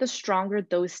grew, the stronger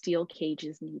those steel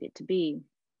cages needed to be.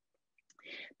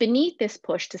 Beneath this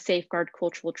push to safeguard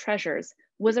cultural treasures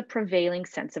was a prevailing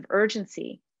sense of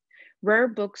urgency. Rare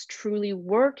books truly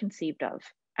were conceived of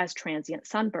as transient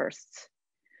sunbursts.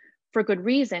 For good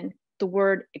reason, the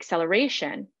word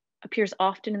acceleration appears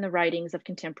often in the writings of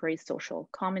contemporary social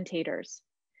commentators.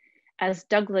 As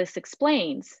Douglas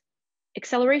explains,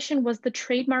 acceleration was the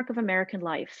trademark of American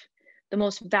life, the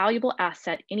most valuable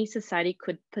asset any society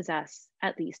could possess,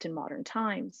 at least in modern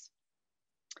times.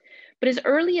 But as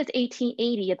early as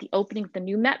 1880, at the opening of the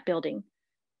new Met building,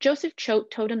 Joseph Choate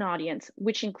told an audience,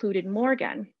 which included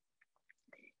Morgan,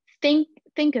 think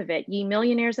of it, ye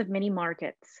millionaires of many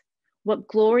markets, what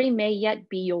glory may yet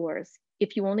be yours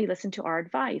if you only listen to our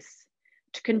advice,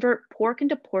 to convert pork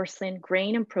into porcelain,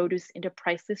 grain and produce into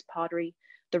priceless pottery,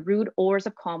 the rude ores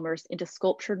of commerce into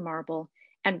sculptured marble,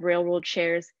 and railroad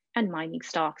shares and mining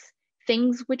stocks,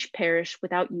 things which perish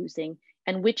without using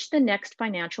and which the next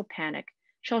financial panic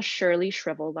shall surely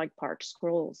shrivel like parched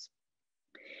scrolls.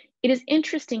 It is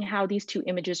interesting how these two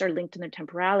images are linked in their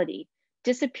temporality,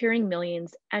 disappearing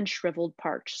millions and shriveled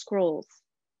parched scrolls.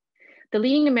 The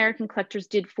leading American collectors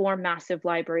did form massive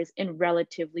libraries in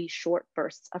relatively short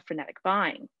bursts of frenetic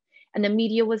buying, and the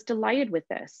media was delighted with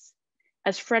this.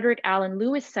 As Frederick Allen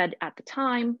Lewis said at the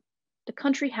time, the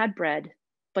country had bread,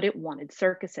 but it wanted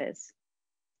circuses.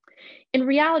 In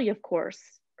reality, of course,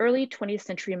 early 20th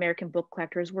century American book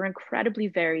collectors were incredibly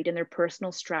varied in their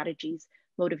personal strategies,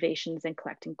 motivations, and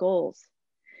collecting goals.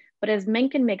 But as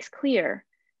Mencken makes clear,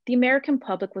 the American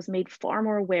public was made far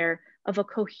more aware of a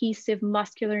cohesive,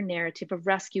 muscular narrative of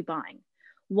rescue buying,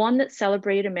 one that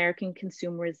celebrated American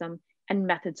consumerism and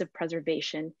methods of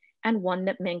preservation, and one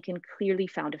that Mencken clearly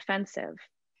found offensive.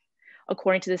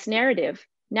 According to this narrative,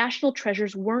 national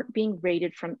treasures weren't being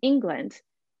raided from England.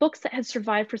 Books that had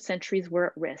survived for centuries were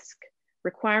at risk,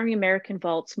 requiring American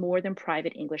vaults more than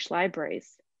private English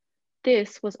libraries.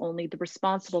 This was only the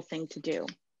responsible thing to do.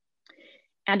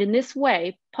 And in this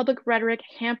way, public rhetoric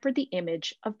hampered the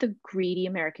image of the greedy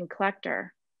American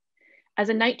collector. As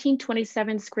a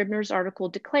 1927 Scribner's article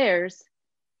declares,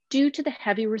 due to the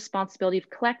heavy responsibility of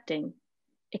collecting,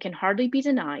 it can hardly be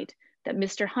denied that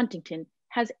Mr. Huntington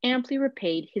has amply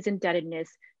repaid his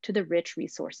indebtedness to the rich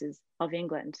resources of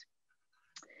England.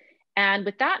 And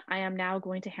with that, I am now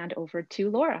going to hand over to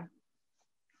Laura.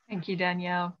 Thank you,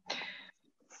 Danielle.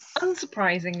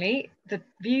 Unsurprisingly, the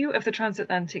view of the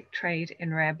transatlantic trade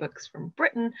in rare books from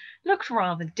Britain looked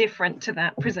rather different to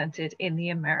that presented in the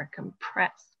American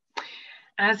press.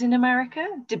 As in America,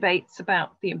 debates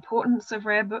about the importance of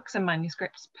rare books and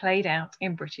manuscripts played out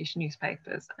in British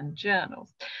newspapers and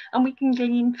journals, and we can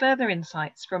glean further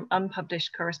insights from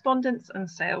unpublished correspondence and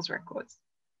sales records.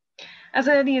 As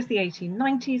early as the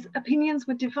 1890s, opinions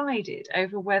were divided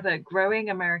over whether growing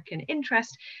American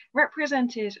interest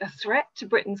represented a threat to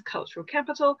Britain's cultural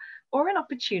capital or an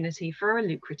opportunity for a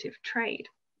lucrative trade.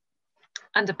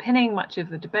 Underpinning much of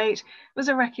the debate was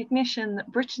a recognition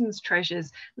that Britain's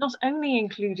treasures not only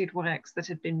included works that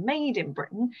had been made in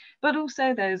Britain, but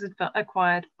also those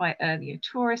acquired by earlier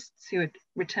tourists who had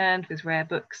returned with rare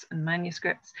books and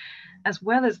manuscripts, as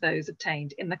well as those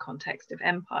obtained in the context of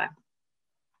empire.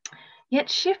 Yet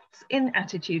shifts in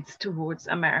attitudes towards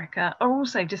America are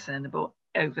also discernible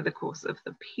over the course of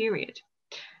the period.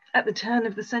 At the turn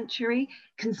of the century,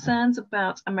 concerns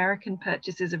about American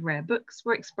purchases of rare books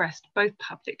were expressed both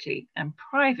publicly and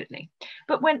privately,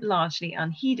 but went largely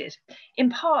unheeded, in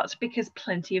part because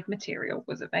plenty of material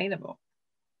was available.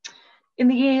 In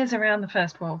the years around the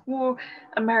First World War,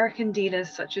 American dealers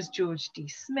such as George D.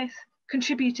 Smith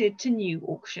contributed to new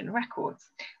auction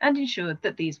records and ensured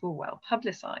that these were well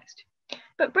publicized.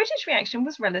 But British reaction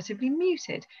was relatively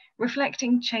muted,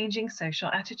 reflecting changing social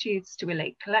attitudes to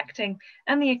elite collecting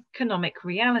and the economic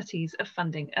realities of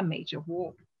funding a major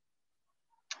war.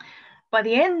 By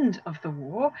the end of the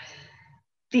war,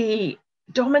 the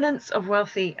dominance of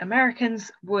wealthy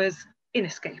Americans was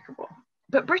inescapable.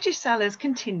 But British sellers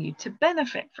continued to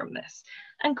benefit from this,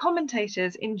 and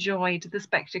commentators enjoyed the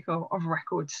spectacle of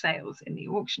record sales in the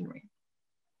auction room.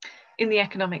 In the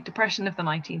economic depression of the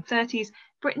 1930s,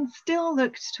 Britain still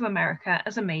looked to America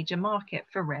as a major market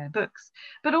for rare books,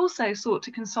 but also sought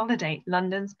to consolidate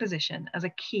London's position as a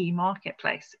key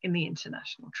marketplace in the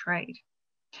international trade.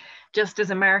 Just as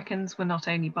Americans were not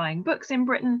only buying books in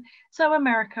Britain, so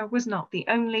America was not the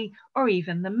only or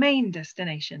even the main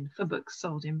destination for books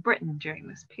sold in Britain during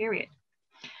this period.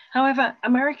 However,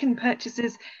 American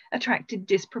purchases attracted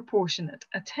disproportionate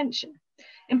attention,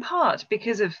 in part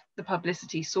because of the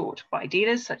publicity sought by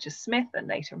dealers such as Smith and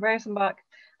later Rosenbach,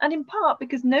 and in part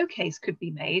because no case could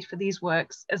be made for these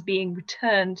works as being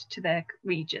returned to their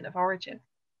region of origin.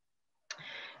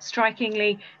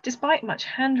 Strikingly, despite much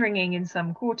hand-wringing in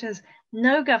some quarters,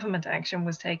 no government action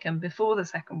was taken before the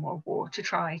Second World War to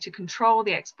try to control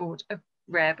the export of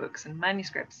rare books and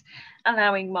manuscripts,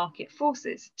 allowing market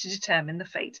forces to determine the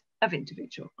fate of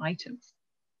individual items.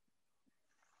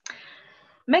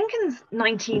 Mencken's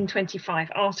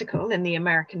 1925 article in the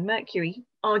American Mercury,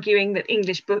 arguing that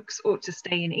English books ought to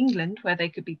stay in England where they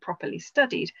could be properly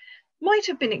studied, might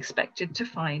have been expected to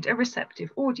find a receptive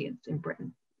audience in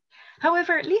Britain.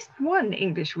 However, at least one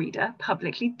English reader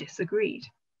publicly disagreed.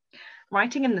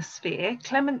 Writing in the Sphere,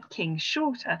 Clement King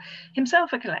Shorter,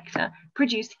 himself a collector,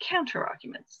 produced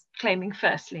counter-arguments, claiming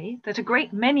firstly that a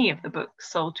great many of the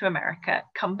books sold to America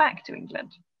come back to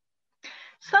England.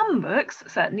 Some books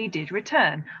certainly did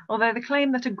return, although the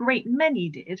claim that a great many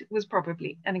did was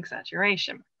probably an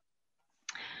exaggeration.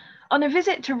 On a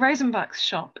visit to Rosenbach's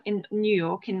shop in New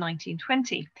York in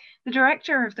 1920, the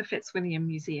director of the Fitzwilliam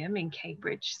Museum in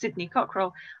Cambridge, Sidney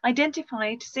Cockrell,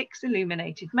 identified 6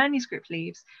 illuminated manuscript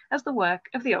leaves as the work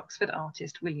of the Oxford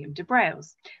artist William de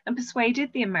Brailles, and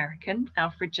persuaded the American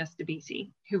Alfred Juster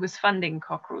Beattie, who was funding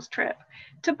Cockrell's trip,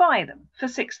 to buy them for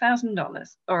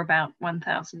 $6,000, or about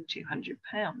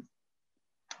 £1,200.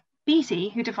 Beattie,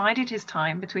 who divided his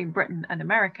time between Britain and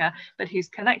America, but whose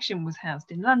collection was housed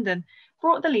in London,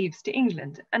 brought the leaves to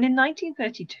England, and in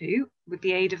 1932, with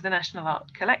the aid of the National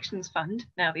Art Collections Fund,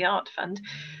 now the Art Fund,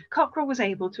 Cockrell was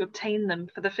able to obtain them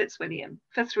for the Fitzwilliam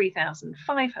for £3,500.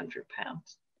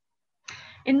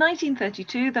 In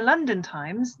 1932, the London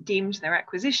Times deemed their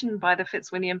acquisition by the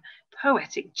Fitzwilliam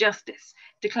poetic justice,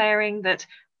 declaring that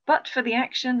but for the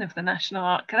action of the National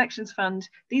Art Collections Fund,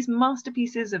 these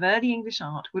masterpieces of early English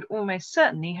art would almost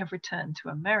certainly have returned to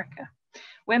America,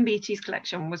 when Beattie's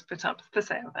collection was put up for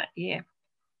sale that year.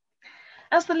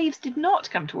 As the leaves did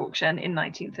not come to auction in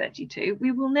 1932,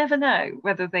 we will never know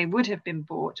whether they would have been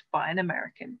bought by an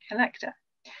American collector.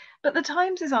 But the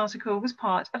Times' article was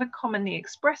part of a commonly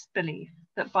expressed belief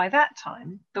that by that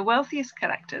time, the wealthiest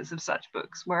collectors of such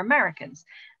books were Americans,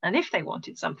 and if they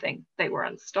wanted something, they were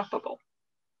unstoppable.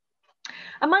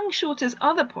 Among Shorter's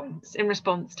other points in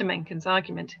response to Mencken's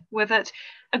argument were that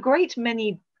a great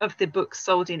many of the books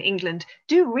sold in England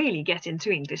do really get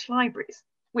into English libraries,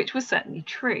 which was certainly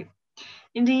true.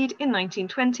 Indeed, in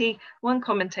 1920, one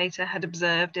commentator had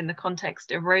observed in the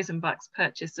context of Rosenbach's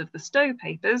purchase of the Stowe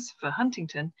papers for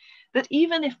Huntington, that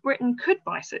even if Britain could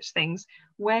buy such things,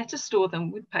 where to store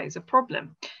them would pose a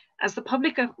problem, as the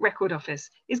Public Record Office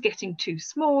is getting too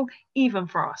small even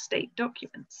for our state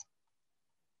documents.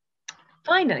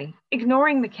 Finally,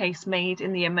 ignoring the case made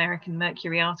in the American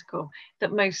Mercury article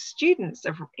that most students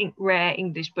of rare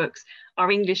English books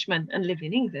are Englishmen and live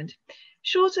in England,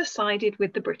 Shorter sided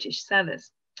with the British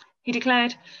sellers. He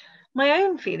declared, "My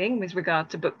own feeling with regard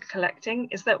to book collecting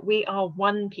is that we are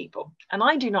one people, and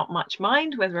I do not much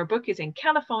mind whether a book is in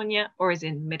California or is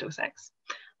in Middlesex.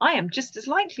 I am just as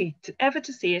likely ever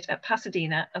to see it at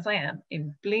Pasadena as I am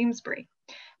in Bloomsbury.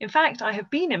 In fact, I have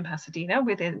been in Pasadena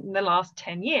within the last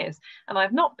 10 years, and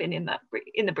I've not been in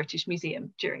the British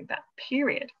Museum during that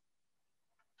period."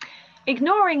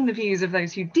 Ignoring the views of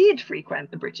those who did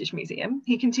frequent the British Museum,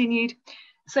 he continued,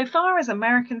 "So far as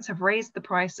Americans have raised the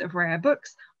price of rare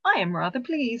books, I am rather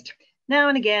pleased. Now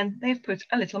and again, they've put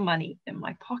a little money in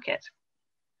my pocket."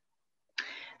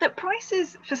 That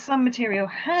prices for some material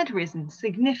had risen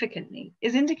significantly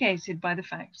is indicated by the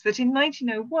fact that in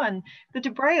 1901, the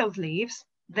de Brailles leaves,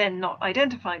 then not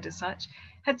identified as such,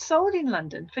 had sold in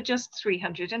London for just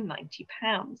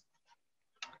 £390.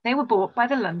 They were bought by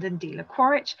the London dealer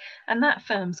Quaritch, and that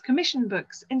firm's commission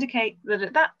books indicate that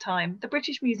at that time, the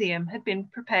British Museum had been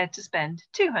prepared to spend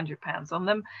 £200 on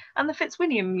them, and the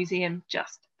Fitzwilliam Museum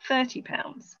just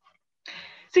 £30.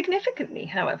 Significantly,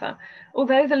 however,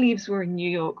 although the leaves were in New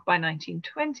York by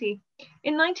 1920,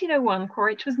 in 1901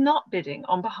 Quaritch was not bidding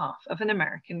on behalf of an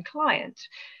American client,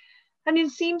 and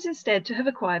it seems instead to have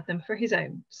acquired them for his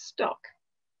own stock.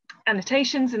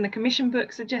 Annotations in the commission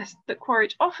book suggest that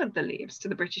Quaritch offered the leaves to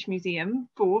the British Museum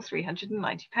for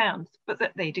 £390, but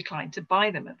that they declined to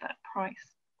buy them at that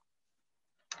price.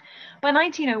 By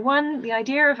 1901, the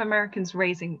idea of Americans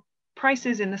raising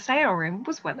prices in the sale room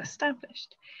was well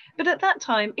established, but at that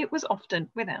time it was often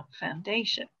without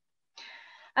foundation.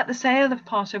 At the sale of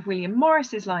part of William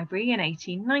Morris's library in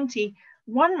 1890,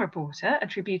 one reporter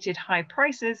attributed high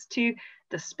prices to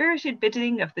the spirited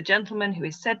bidding of the gentleman who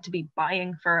is said to be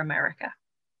buying for America.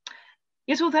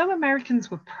 Yet although Americans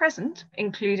were present,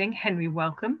 including Henry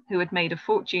Wellcome, who had made a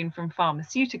fortune from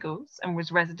pharmaceuticals and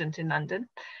was resident in London,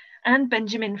 and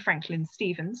Benjamin Franklin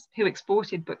Stevens, who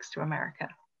exported books to America,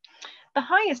 the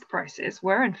highest prices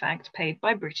were in fact paid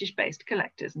by British-based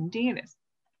collectors and dealers.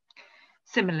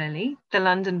 Similarly, the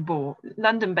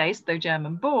London-based, though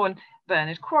German-born,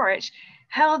 Bernard Quaritch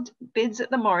held bids at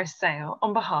the Morris sale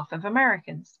on behalf of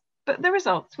Americans, but the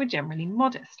results were generally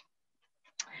modest.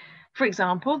 For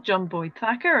example, John Boyd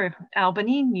Thacker of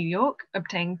Albany, New York,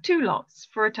 obtained 2 lots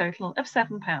for a total of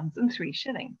 £7 and 3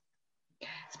 shillings.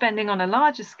 Spending on a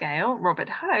larger scale, Robert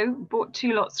Hoe bought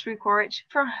 2 lots through Quaritch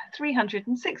for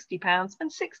 £360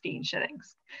 and 16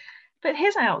 shillings. But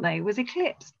his outlay was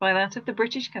eclipsed by that of the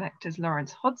British collectors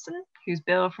Lawrence Hodson, whose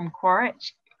bill from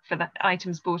Quaritch for the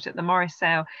items bought at the Morris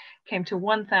sale came to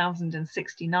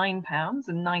 £1,069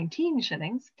 and 19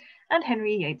 shillings, and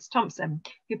Henry Yates Thompson,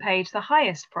 who paid the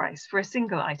highest price for a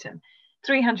single item,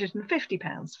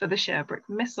 £350 for the Sherbrooke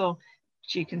Missal,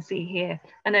 which you can see here,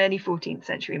 an early 14th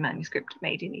century manuscript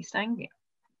made in East Anglia.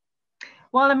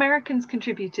 While Americans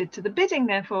contributed to the bidding,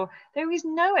 therefore, there is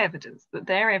no evidence that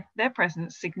their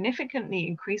presence significantly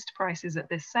increased prices at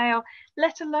this sale,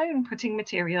 let alone putting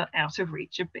material out of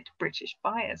reach of British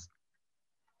buyers.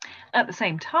 At the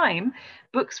same time,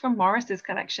 books from Morris's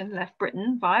collection left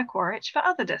Britain via Quaritch for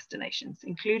other destinations,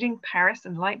 including Paris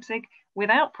and Leipzig,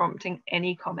 without prompting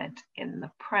any comment in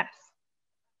the press.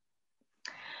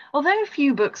 Although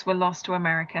few books were lost to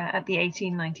America at the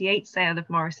 1898 sale of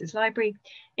Morris's library,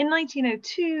 in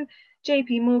 1902,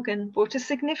 J.P. Morgan bought a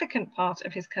significant part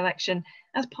of his collection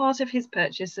as part of his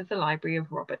purchase of the library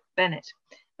of Robert Bennett,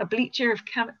 a bleacher of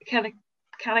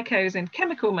calicos and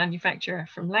chemical manufacturer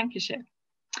from Lancashire.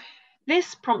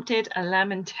 This prompted a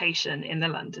lamentation in the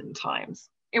London Times,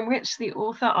 in which the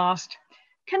author asked,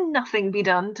 "Can nothing be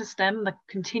done to stem the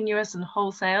continuous and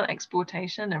wholesale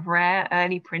exportation of rare,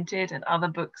 early printed and other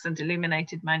books and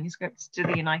illuminated manuscripts to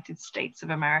the United States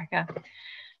of America?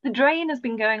 The drain has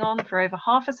been going on for over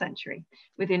half a century.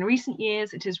 Within recent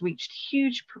years, it has reached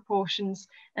huge proportions,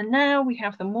 and now we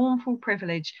have the mournful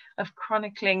privilege of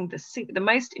chronicling the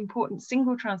most important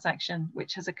single transaction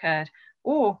which has occurred,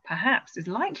 or perhaps is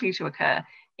likely to occur,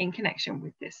 in connection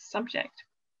with this subject."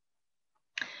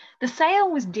 The sale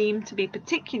was deemed to be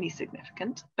particularly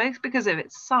significant, both because of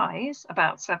its size,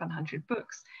 about 700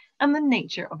 books, and the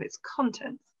nature of its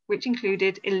contents, which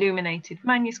included illuminated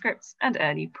manuscripts and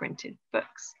early printed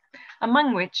books,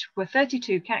 among which were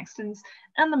 32 Caxtons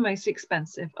and the most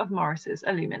expensive of Morris's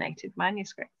illuminated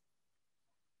manuscripts.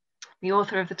 The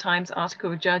author of the Times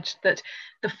article judged that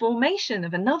the formation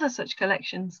of another such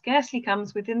collection scarcely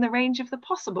comes within the range of the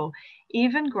possible,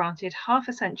 even granted half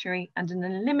a century and an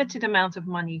unlimited amount of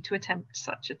money to attempt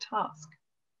such a task.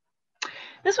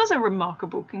 This was a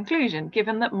remarkable conclusion,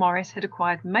 given that Morris had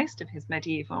acquired most of his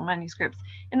medieval manuscripts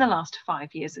in the last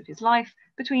 5 years of his life,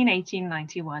 between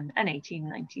 1891 and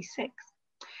 1896.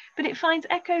 But it finds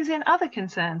echoes in other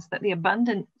concerns that the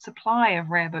abundant supply of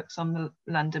rare books on the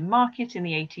London market in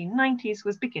the 1890s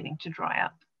was beginning to dry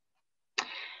up.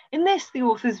 In this, the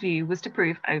author's view was to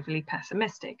prove overly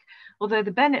pessimistic, although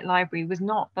the Bennett Library was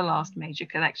not the last major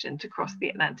collection to cross the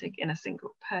Atlantic in a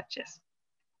single purchase.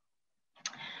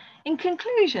 In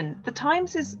conclusion, the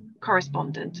Times'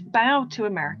 correspondent bowed to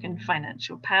American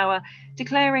financial power,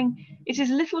 declaring, "It is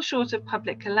little short of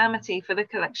public calamity for the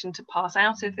collection to pass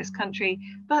out of this country,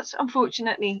 but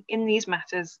unfortunately, in these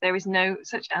matters, there is no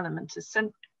such element as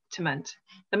sentiment.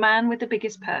 The man with the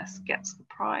biggest purse gets the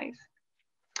prize."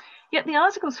 Yet the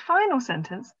article's final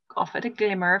sentence offered a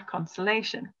glimmer of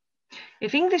consolation.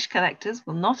 "If English collectors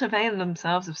will not avail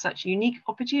themselves of such unique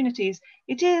opportunities,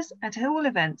 it is, at all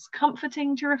events,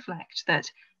 comforting to reflect that,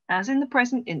 as in the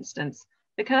present instance,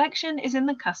 the collection is in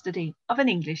the custody of an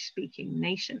English-speaking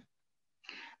nation."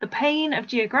 The pain of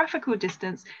geographical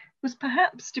distance was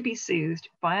perhaps to be soothed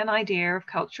by an idea of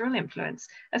cultural influence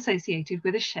associated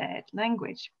with a shared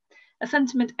language, a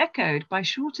sentiment echoed by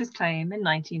Shorter's claim in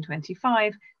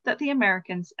 1925 that the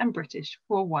Americans and British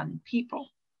were one people.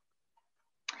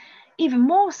 Even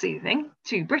more soothing,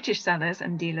 to British sellers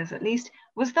and dealers at least,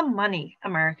 was the money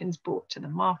Americans brought to the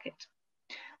market.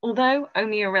 Although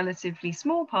only a relatively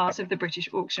small part of the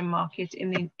British auction market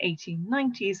in the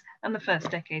 1890s and the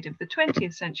first decade of the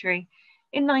 20th century,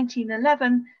 in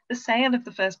 1911, the sale of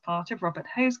the first part of Robert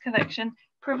Hoe's collection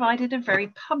provided a very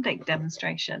public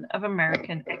demonstration of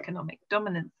American economic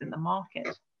dominance in the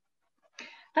market.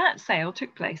 That sale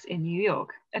took place in New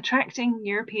York, attracting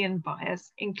European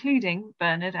buyers, including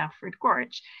Bernard Alfred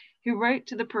Quaritch, who wrote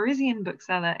to the Parisian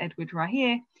bookseller Edward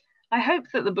Rahier, "I hope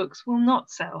that the books will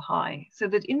not sell high, so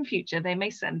that in future they may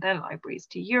send their libraries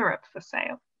to Europe for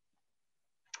sale."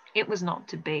 It was not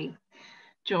to be.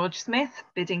 George Smith,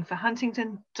 bidding for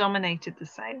Huntington, dominated the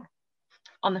sale.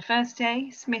 On the first day,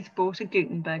 Smith bought a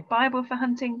Gutenberg Bible for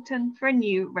Huntington for a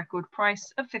new record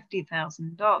price of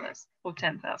 $50,000, or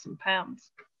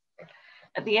 £10,000.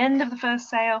 At the end of the first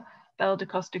sale, Belle de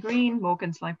Costa Green,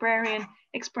 Morgan's librarian,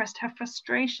 expressed her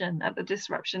frustration at the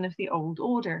disruption of the old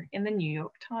order in the New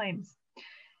York Times.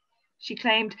 She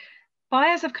claimed,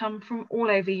 "Buyers have come from all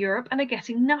over Europe and are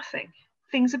getting nothing.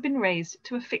 Things have been raised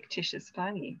to a fictitious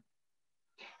value."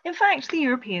 In fact, the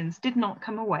Europeans did not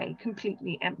come away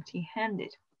completely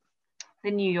empty-handed.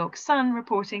 The New York Sun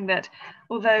reporting that,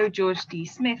 although George D.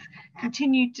 Smith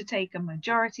continued to take a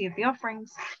majority of the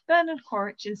offerings, Bernard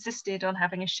Quaritch insisted on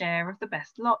having a share of the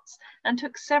best lots and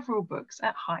took several books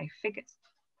at high figures.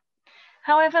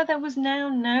 However, there was now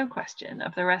no question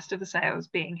of the rest of the sales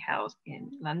being held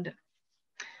in London.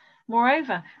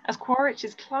 Moreover, as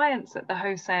Quaritch's clients at the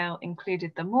Hoe sale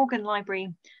included the Morgan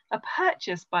Library, a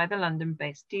purchase by the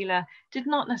London-based dealer did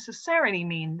not necessarily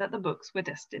mean that the books were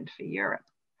destined for Europe.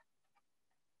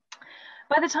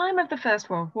 By the time of the First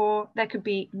World War, there could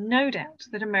be no doubt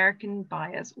that American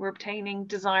buyers were obtaining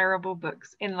desirable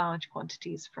books in large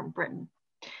quantities from Britain.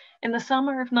 In the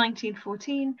summer of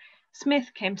 1914,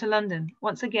 Smith came to London,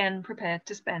 once again prepared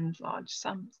to spend large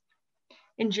sums.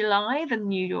 In July, the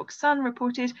New York Sun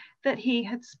reported that he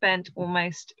had spent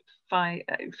almost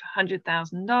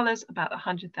 $500,000, about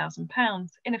 £100,000,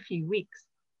 in a few weeks.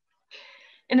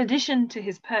 In addition to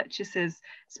his purchases,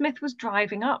 Smith was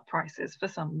driving up prices for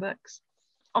some books.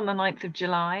 On the 9th of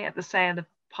July, at the sale of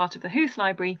part of the Huth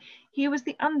Library, he was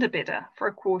the underbidder for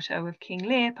a quarto of King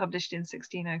Lear, published in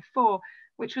 1604,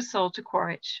 which was sold to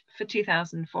Quaritch for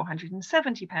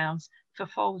 £2,470 for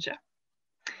Folger.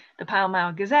 The Pall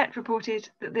Mall Gazette reported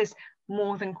that this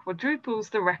more than quadruples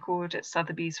the record at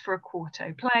Sotheby's for a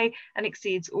quarto play and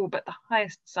exceeds all but the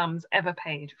highest sums ever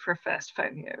paid for a first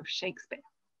folio of Shakespeare.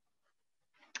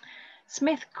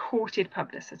 Smith courted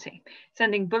publicity,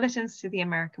 sending bulletins to the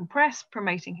American press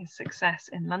promoting his success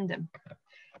in London.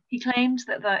 He claimed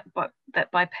that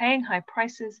by paying high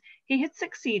prices, he had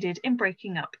succeeded in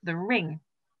breaking up the ring.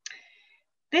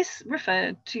 This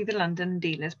referred to the London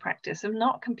dealers' practice of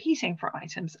not competing for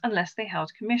items unless they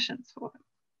held commissions for them.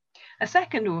 A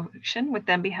second auction would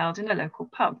then be held in a local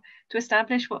pub to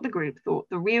establish what the group thought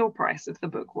the real price of the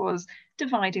book was,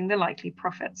 dividing the likely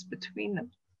profits between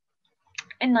them.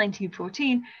 In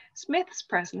 1914, Smith's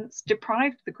presence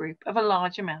deprived the group of a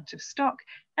large amount of stock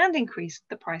and increased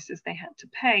the prices they had to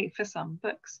pay for some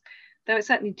books, though it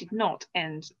certainly did not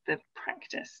end the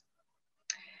practice.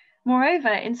 Moreover,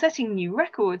 in setting new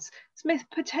records, Smith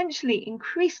potentially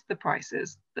increased the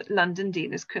prices that London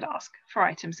dealers could ask for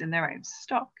items in their own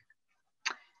stock.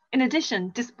 In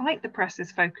addition, despite the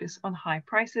press's focus on high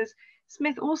prices,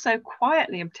 Smith also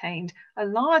quietly obtained a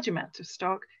large amount of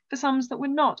stock for sums that were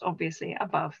not obviously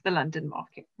above the London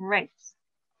market rates.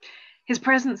 His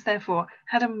presence, therefore,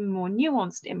 had a more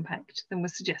nuanced impact than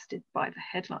was suggested by the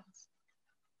headlines.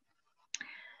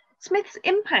 Smith's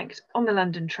impact on the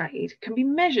London trade can be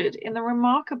measured in the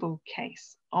remarkable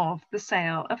case of the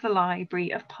sale of the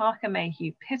library of Parker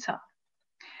Mayhew Pittard.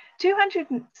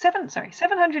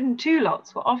 702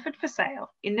 lots were offered for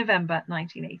sale in November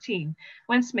 1918,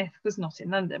 when Smith was not in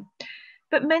London,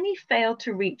 but many failed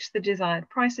to reach the desired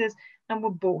prices and were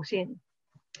bought in.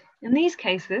 In these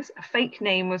cases, a fake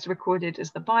name was recorded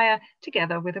as the buyer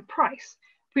together with a price,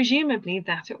 presumably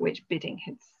that at which bidding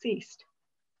had ceased.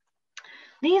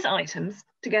 These items,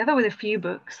 together with a few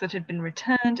books that had been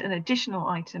returned and additional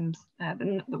items that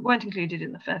weren't included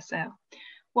in the first sale,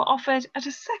 were offered at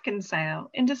a second sale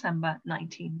in December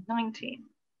 1919.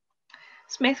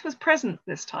 Smith was present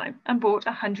this time and bought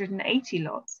 180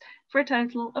 lots for a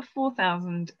total of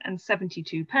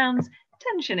 £4,072, 10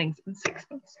 shillings and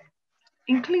sixpence,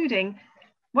 including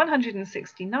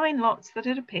 169 lots that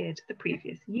had appeared the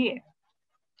previous year.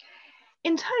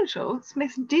 In total,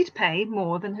 Smith did pay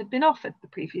more than had been offered the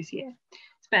previous year,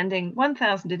 spending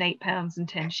 £1,008 and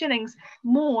 10 shillings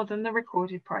more than the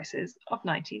recorded prices of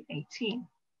 1918.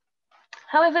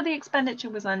 However, the expenditure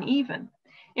was uneven.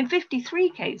 In 53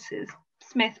 cases,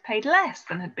 Smith paid less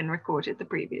than had been recorded the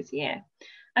previous year,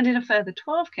 and in a further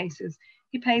 12 cases,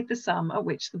 he paid the sum at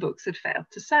which the books had failed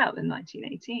to sell in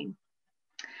 1918.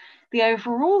 The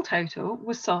overall total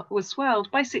was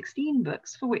swelled by 16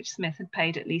 books for which Smith had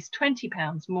paid at least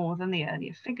 £20 more than the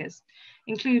earlier figures,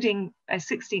 including a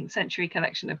 16th century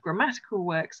collection of grammatical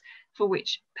works for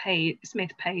which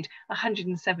Smith paid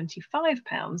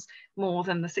 £175 more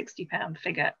than the £60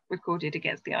 figure recorded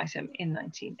against the item in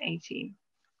 1918.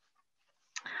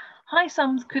 High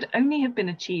sums could only have been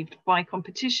achieved by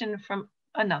competition from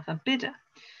another bidder,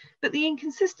 but the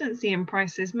inconsistency in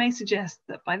prices may suggest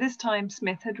that by this time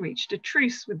Smith had reached a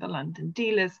truce with the London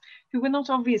dealers, who were not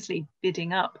obviously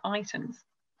bidding up items.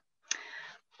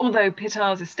 Although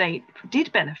Pittard's estate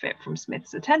did benefit from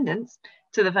Smith's attendance,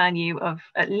 to the value of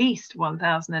at least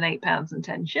 £1,008 and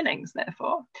 10 shillings,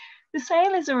 therefore, the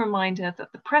sale is a reminder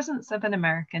that the presence of an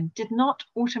American did not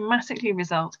automatically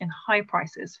result in high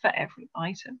prices for every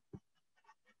item.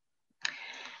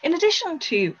 In addition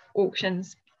to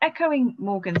auctions, echoing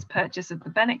Morgan's purchase of the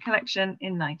Bennett collection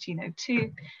in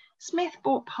 1902, Smith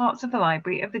bought parts of the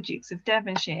library of the Dukes of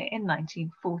Devonshire in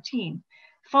 1914,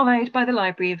 followed by the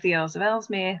library of the Earls of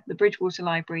Ellesmere, the Bridgewater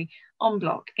Library, en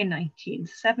bloc in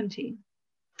 1917.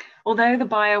 Although the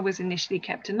buyer was initially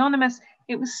kept anonymous,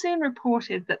 it was soon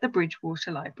reported that the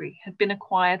Bridgewater Library had been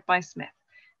acquired by Smith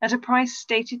at a price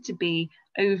stated to be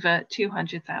over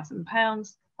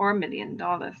 £200,000 or $1 million.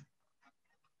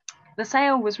 The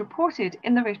sale was reported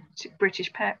in the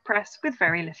British press with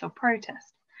very little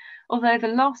protest, although the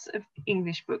loss of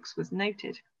English books was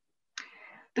noted.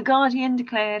 The Guardian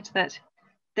declared that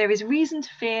There is reason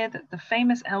to fear that the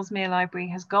famous Ellesmere Library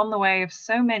has gone the way of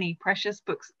so many precious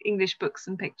books, English books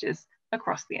and pictures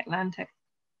across the Atlantic.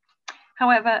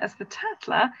 However, as the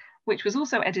Tatler, which was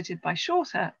also edited by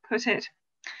Shorter, put it,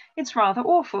 "It's rather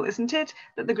awful, isn't it,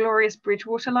 that the glorious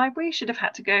Bridgewater Library should have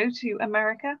had to go to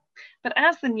America? But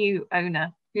as the new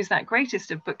owner, who's that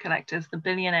greatest of book collectors, the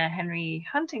billionaire Henry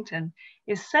Huntington,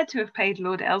 is said to have paid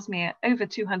Lord Ellesmere over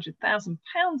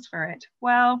 £200,000 for it,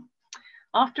 well,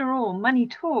 after all, money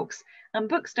talks and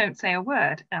books don't say a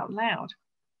word out loud."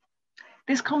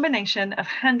 This combination of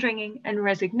hand-wringing and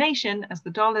resignation as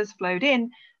the dollars flowed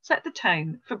in set the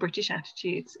tone for British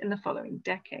attitudes in the following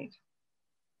decade.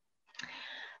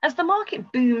 As the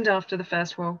market boomed after the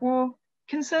First World War,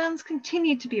 concerns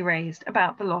continued to be raised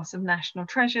about the loss of national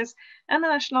treasures, and the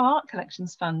National Art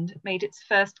Collections Fund made its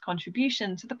first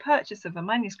contribution to the purchase of a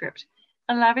manuscript,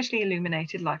 a lavishly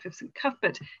illuminated Life of St.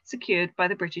 Cuthbert, secured by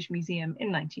the British Museum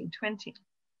in 1920.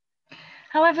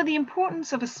 However, the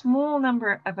importance of a small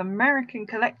number of American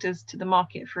collectors to the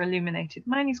market for illuminated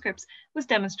manuscripts was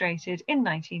demonstrated in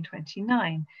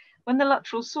 1929, when the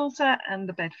Luttrell Psalter and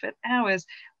the Bedford Hours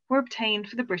were obtained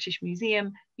for the British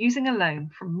Museum using a loan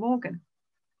from Morgan.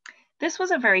 This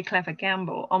was a very clever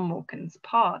gamble on Morgan's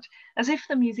part, as if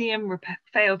the museum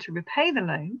failed to repay the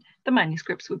loan, the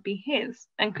manuscripts would be his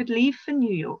and could leave for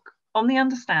New York on the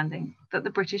understanding that the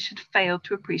British had failed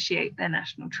to appreciate their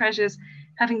national treasures,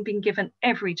 having been given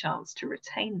every chance to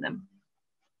retain them.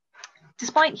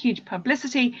 Despite huge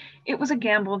publicity, it was a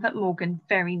gamble that Morgan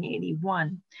very nearly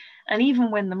won. And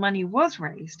even when the money was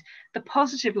raised, the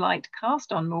positive light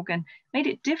cast on Morgan made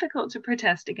it difficult to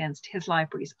protest against his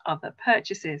library's other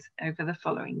purchases over the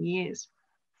following years.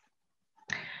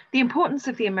 The importance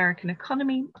of the American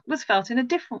economy was felt in a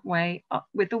different way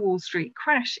with the Wall Street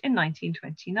crash in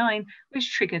 1929,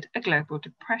 which triggered a global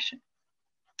depression.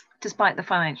 Despite the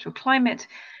financial climate,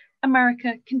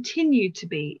 America continued to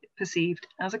be perceived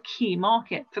as a key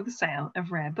market for the sale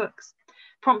of rare books,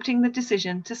 prompting the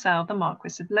decision to sell the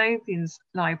Marquis of Lothian's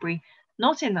library,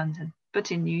 not in London,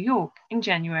 but in New York in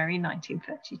January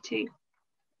 1932.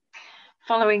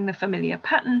 Following the familiar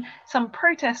pattern, some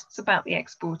protests about the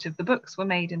export of the books were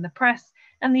made in the press,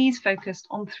 and these focused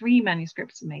on 3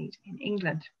 manuscripts made in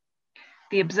England.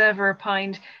 The Observer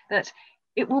opined that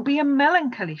it will be a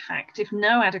melancholy fact if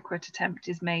no adequate attempt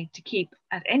is made to keep,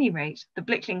 at any rate, the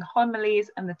Blickling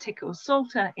Homilies and the Tickell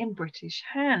Psalter in British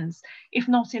hands, if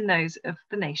not in those of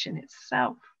the nation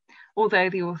itself, although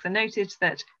the author noted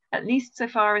that, at least so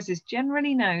far as is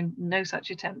generally known, no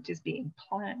such attempt is being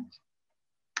planned.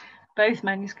 Both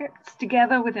manuscripts,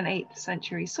 together with an 8th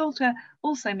century Psalter,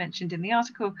 also mentioned in the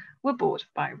article, were bought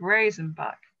by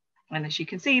Rosenbach. And as you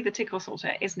can see, the Tickell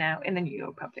Psalter is now in the New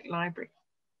York Public Library.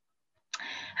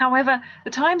 However,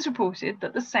 the Times reported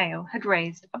that the sale had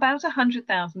raised about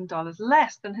 $100,000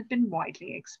 less than had been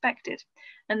widely expected,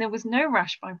 and there was no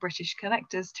rush by British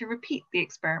collectors to repeat the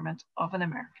experiment of an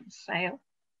American sale.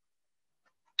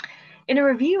 In a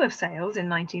review of sales in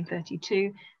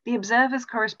 1932, the Observer's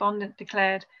correspondent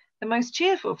declared, "The most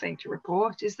cheerful thing to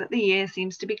report is that the year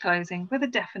seems to be closing with a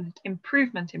definite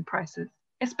improvement in prices,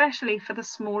 especially for the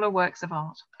smaller works of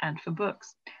art and for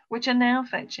books, which are now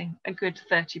fetching a good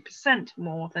 30%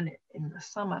 more than in the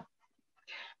summer."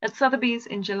 At Sotheby's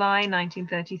in July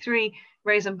 1933,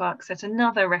 Rosenbach set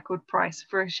another record price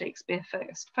for a Shakespeare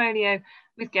First Folio,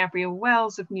 with Gabriel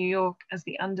Wells of New York as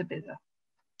the underbidder.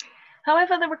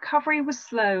 However, the recovery was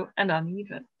slow and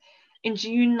uneven. In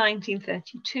June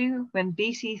 1932, when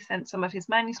Beattie sent some of his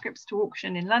manuscripts to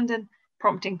auction in London,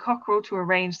 prompting Cockerell to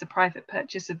arrange the private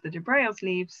purchase of the de Brailles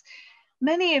leaves,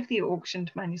 many of the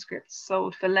auctioned manuscripts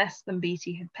sold for less than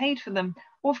Beattie had paid for them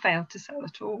or failed to sell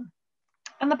at all.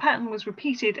 And the pattern was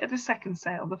repeated at a second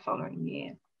sale the following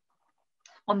year.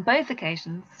 On both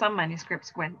occasions, some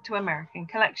manuscripts went to American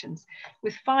collections,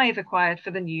 with 5 acquired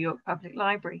for the New York Public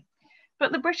Library.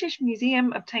 But the British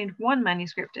Museum obtained 1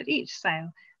 manuscript at each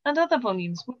sale, and other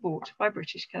volumes were bought by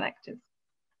British collectors.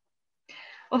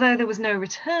 Although there was no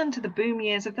return to the boom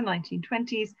years of the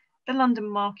 1920s, the London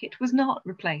market was not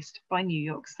replaced by New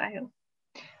York sales.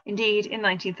 Indeed, in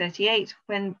 1938,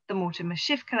 when the Mortimer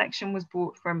Schiff collection was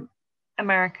brought from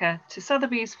America to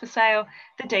Sotheby's for sale,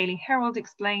 the Daily Herald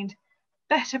explained,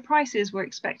 "Better prices were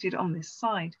expected on this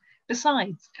side.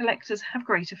 Besides, collectors have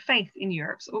greater faith in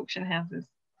Europe's auction houses."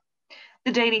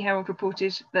 The Daily Herald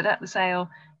reported that at the sale,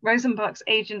 Rosenbach's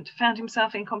agent found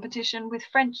himself in competition with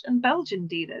French and Belgian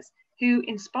dealers who,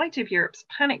 in spite of Europe's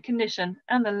panic condition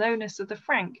and the lowness of the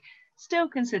franc, still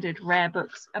considered rare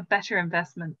books a better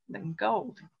investment than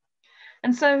gold.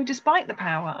 And so, despite the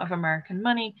power of American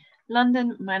money,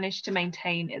 London managed to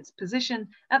maintain its position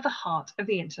at the heart of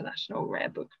the international rare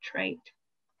book trade.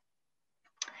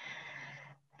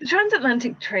 The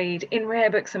transatlantic trade in rare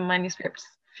books and manuscripts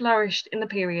flourished in the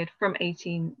period from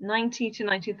 1890 to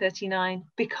 1939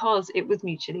 because it was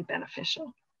mutually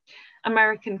beneficial.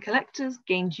 American collectors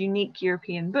gained unique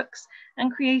European books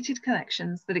and created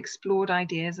collections that explored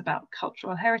ideas about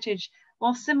cultural heritage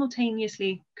while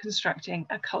simultaneously constructing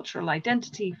a cultural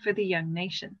identity for the young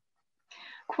nation.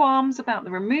 Qualms about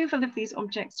the removal of these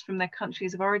objects from their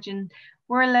countries of origin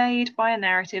were allayed by a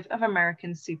narrative of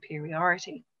American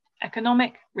superiority,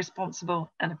 economic,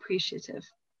 responsible, and appreciative.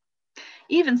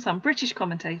 Even some British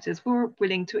commentators were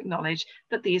willing to acknowledge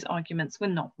that these arguments were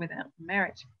not without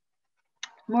merit.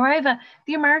 Moreover,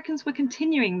 the Americans were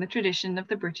continuing the tradition of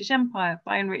the British Empire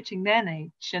by enriching their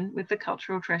nation with the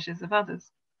cultural treasures of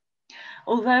others.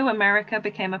 Although America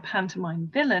became a pantomime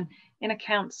villain in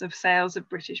accounts of sales of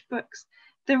British books,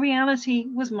 the reality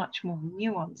was much more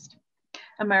nuanced.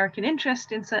 American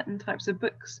interest in certain types of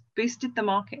books boosted the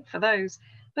market for those,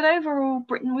 but overall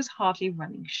Britain was hardly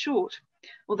running short,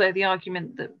 although the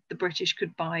argument that the British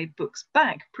could buy books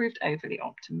back proved overly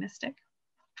optimistic.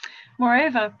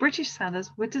 Moreover, British sellers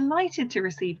were delighted to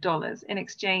receive dollars in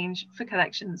exchange for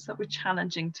collections that were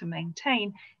challenging to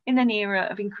maintain in an era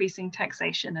of increasing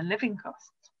taxation and living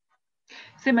costs.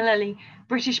 Similarly,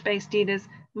 British-based dealers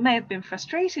may have been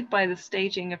frustrated by the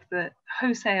staging of the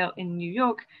wholesale in New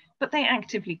York, but they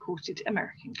actively courted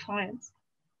American clients.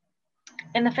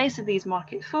 In the face of these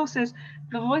market forces,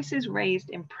 the voices raised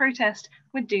in protest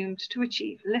were doomed to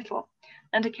achieve little,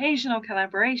 and occasional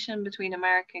collaboration between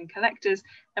American collectors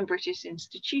and British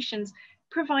institutions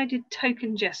provided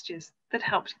token gestures that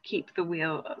helped keep the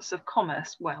wheels of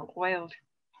commerce well oiled.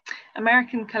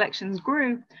 American collections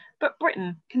grew, but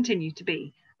Britain continued to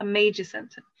be a major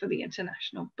centre for the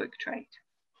international book trade.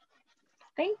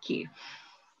 Thank you.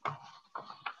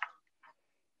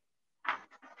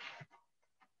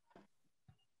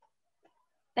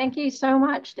 Thank you so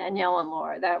much, Danielle and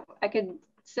Laura. That I could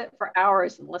sit for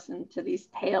hours and listen to these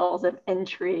tales of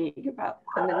intrigue about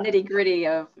the nitty-gritty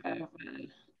of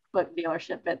book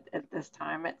dealership at this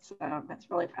time. It's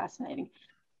really fascinating.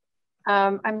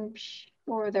 I'm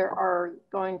sure there are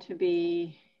going to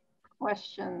be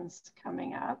questions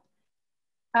coming up.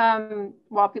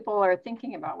 While people are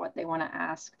thinking about what they want to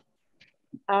ask,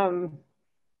 I'm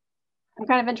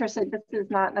kind of interested, this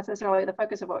is not necessarily the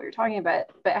focus of what you're talking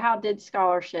about, but how did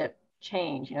scholarship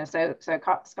change? You know, so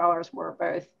scholars were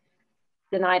both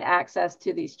denied access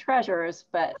to these treasures,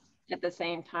 but at the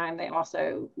same time, they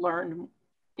also learned,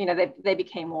 you know, they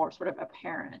became more sort of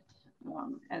apparent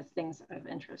as things of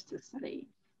interest to study.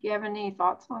 Do you have any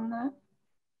thoughts on that?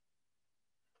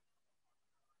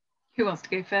 Who wants to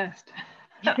go first?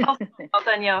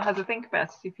 Danielle has a think about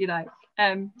it if you like.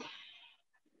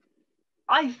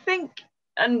 I think,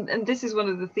 and this is one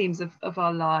of the themes of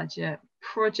our larger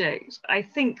project, I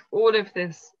think all of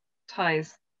this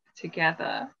ties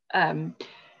together.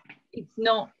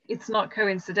 It's not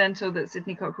coincidental that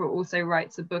Sidney Cockerell also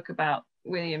writes a book about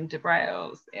William de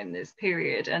Braose in this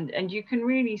period, and you can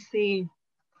really see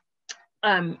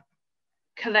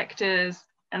collectors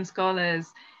and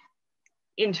scholars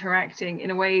interacting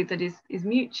in a way that is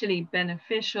mutually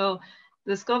beneficial.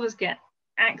 The scholars get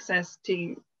access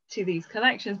to these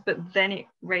collections, but then it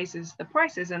raises the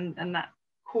prices, and that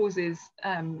causes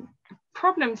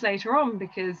problems later on,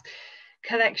 because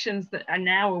collections that are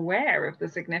now aware of the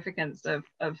significance of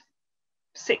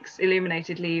 6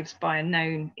 illuminated leaves by a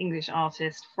known English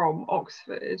artist from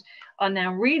Oxford are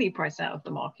now really priced out of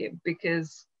the market,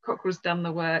 because Cockerell's done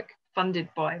the work funded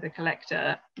by the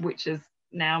collector, which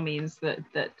now means that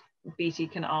Beattie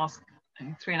can ask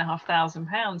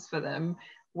 £3,500 for them,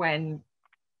 when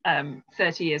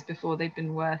 30 years before they've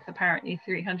been worth apparently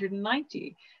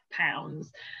 £390.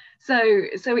 So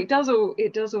it does all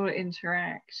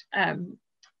interact,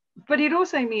 but it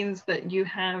also means that you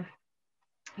have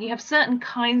certain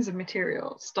kinds of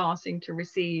material starting to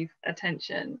receive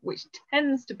attention, which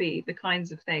tends to be the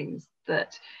kinds of things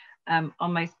that are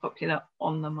most popular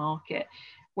on the market,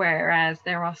 whereas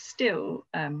there are still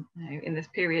in this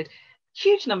period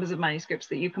huge numbers of manuscripts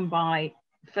that you can buy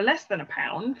for less than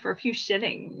 £1, for a few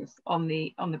shillings on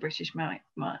the British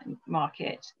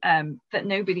market, that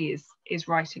nobody is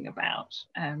writing about,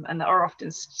 and that are often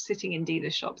sitting in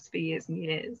dealer shops for years and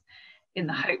years in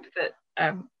the hope that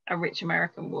a rich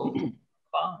American will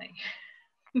buy.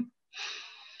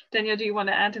 Danielle, do you want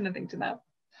to add anything to that?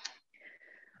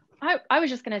 I was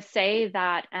just going to say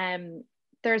that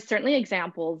there's certainly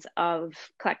examples of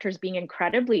collectors being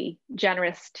incredibly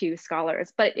generous to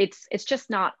scholars, but it's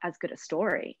just not as good a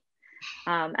story.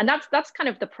 And that's kind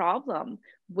of the problem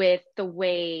with the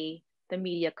way the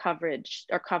media coverage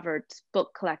or covered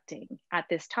book collecting at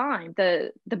this time.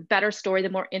 The better story, the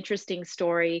more interesting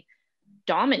story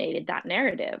dominated that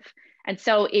narrative. And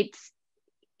so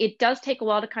it does take a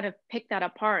while to kind of pick that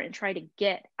apart and try to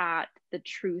get at the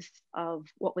truth of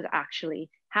what was actually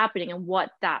happening and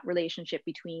what that relationship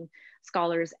between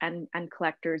scholars and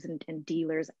collectors and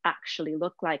dealers actually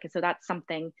look like. And so that's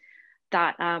something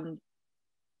that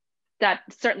that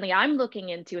certainly I'm looking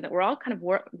into and that we're all kind of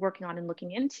working on and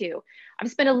looking into.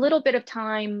 I've spent a little bit of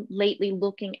time lately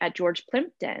looking at George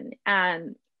Plimpton,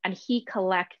 and he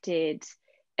collected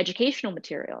educational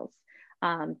materials,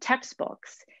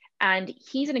 textbooks. And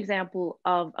he's an example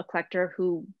of a collector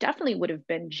who definitely would have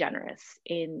been generous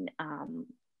in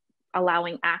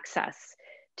allowing access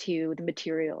to the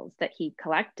materials that he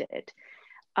collected.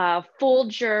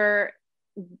 Folger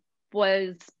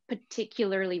was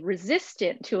particularly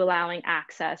resistant to allowing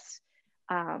access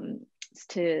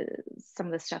to some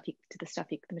of the stuff,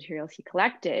 the materials he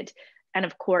collected. And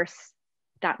of course,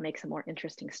 that makes a more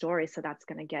interesting story. So that's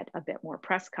going to get a bit more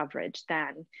press coverage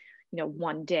than,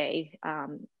 one day, a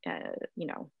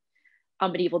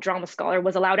medieval drama scholar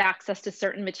was allowed access to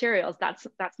certain materials. That's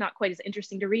not quite as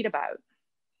interesting to read about.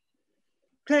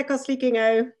 Claire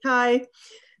Koslikingo, hi.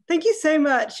 Thank you so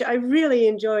much. I really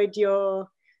enjoyed your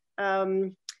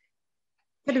kind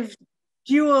of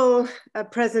dual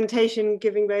presentation,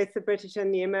 giving both the British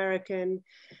and the American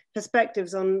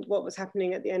perspectives on what was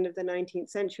happening at the end of the 19th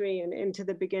century and into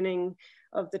the beginning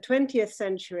of the 20th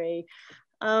century.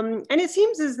 And it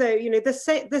seems as though,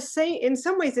 the same, in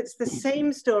some ways it's the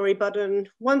same story, but on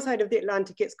one side of the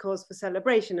Atlantic, it's cause for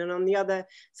celebration. And on the other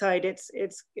side,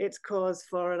 it's cause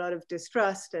for a lot of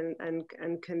distrust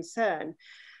and concern.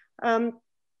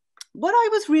 What I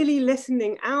was really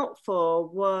listening out for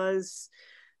was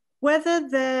whether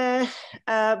the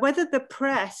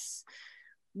press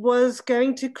was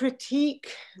going to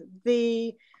critique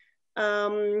the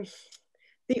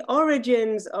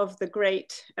origins of the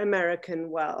great American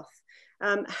wealth,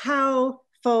 how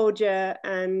Folger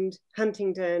and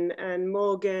Huntington and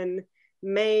Morgan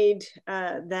made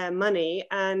their money,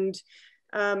 and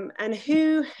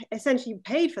who essentially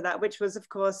paid for that, which was, of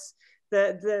course,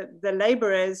 the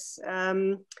laborers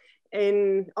on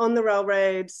the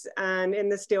railroads and in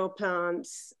the steel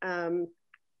plants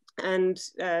and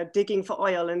digging for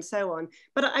oil and so on.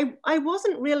 But I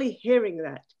wasn't really hearing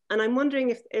that, and I'm wondering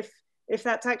if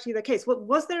that's actually the case.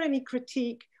 Was there any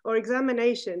critique or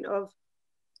examination of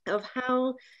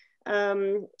how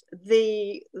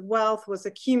the wealth was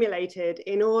accumulated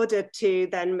in order to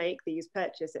then make these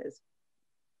purchases?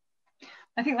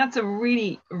 I think that's a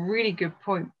really, really good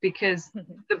point, because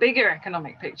the bigger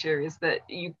economic picture is that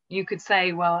you could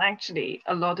say, well, actually,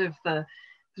 a lot of the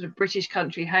sort of British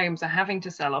country homes are having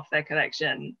to sell off their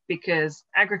collection because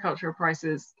agricultural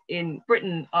prices in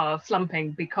Britain are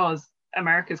slumping because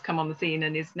America's come on the scene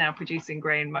and is now producing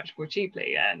grain much more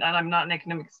cheaply. And I'm not an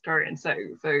economic historian, so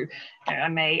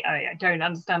I don't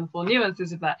understand the full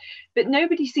nuances of that. But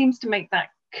nobody seems to make that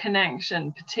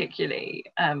connection particularly.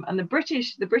 And the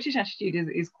British attitude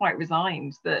is quite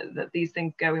resigned that these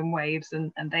things go in waves,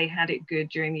 and they had it good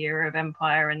during the era of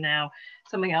empire, and now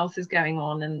something else is going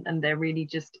on, and they're really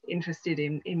just interested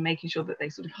in making sure that they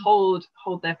sort of hold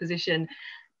their position.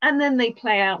 And then they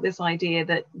play out this idea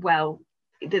that, well,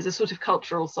 there's a sort of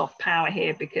cultural soft power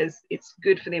here because it's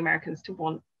good for the Americans to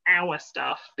want our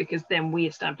stuff, because then we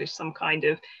establish some kind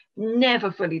of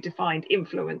never fully defined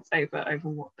influence over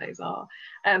what those are.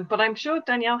 But I'm sure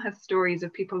Danielle has stories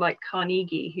of people like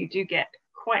Carnegie who do get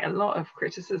quite a lot of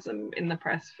criticism in the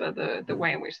press for the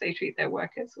way in which they treat their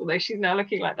workers, although she's now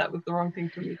looking like that was the wrong thing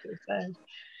for me to have said.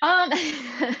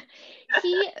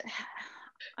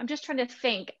 I'm just trying to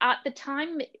think. At the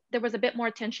time, there was a bit more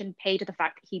attention paid to the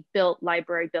fact that he built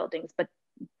library buildings, but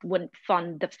wouldn't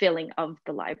fund the filling of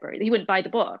the library. He wouldn't buy the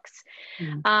books.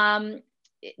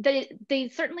 They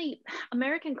certainly,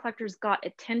 American collectors got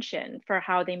attention for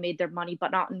how they made their money,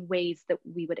 but not in ways that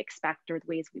we would expect or the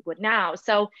ways we would now.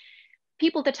 So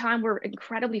people at the time were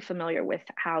incredibly familiar with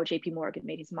how J.P. Morgan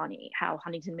made his money, how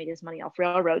Huntington made his money off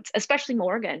railroads, especially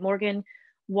Morgan. Morgan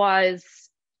was,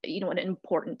 an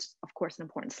important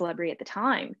celebrity at the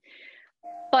time.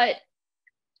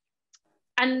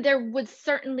 And there was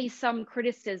certainly some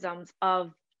criticisms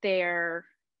of the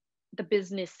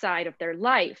business side of their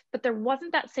life, but there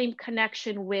wasn't that same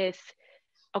connection with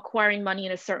acquiring money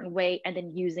in a certain way and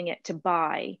then using it to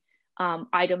buy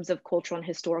items of cultural and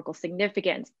historical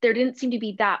significance. There didn't seem to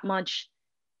be that much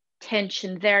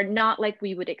tension there, not like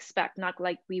we would expect, not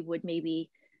like we would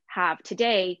maybe have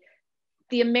today.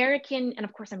 the American, and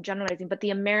of course I'm generalizing, but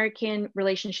the American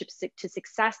relationship to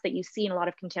success that you see in a lot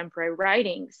of contemporary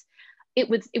writings, it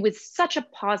was such a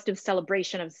positive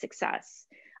celebration of success.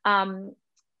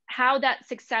 How that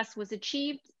success was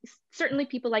achieved, certainly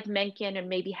people like Mencken and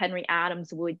maybe Henry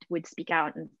Adams would speak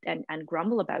out and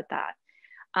grumble about that.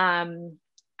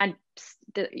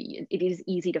 It is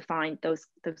easy to find those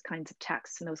kinds of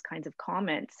texts and those kinds of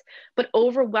comments, but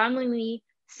overwhelmingly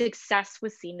success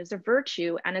was seen as a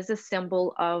virtue and as a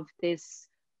symbol of this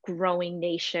growing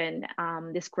nation,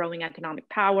 this growing economic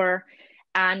power,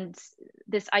 and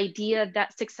this idea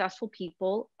that successful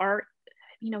people are,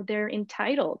 they're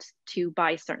entitled to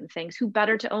buy certain things. Who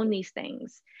better to own these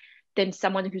things than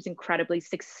someone who's incredibly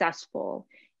successful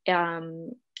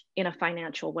in a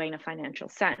financial way, in a financial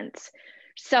sense.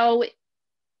 So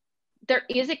there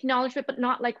is acknowledgement, but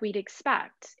not like we'd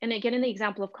expect. And again, in the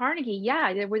example of Carnegie,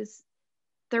 yeah, there was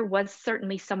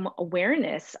certainly some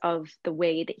awareness of the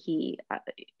way that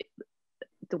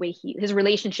his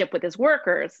relationship with his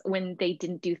workers when they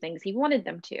didn't do things he wanted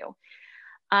them to.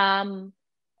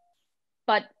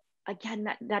 But again,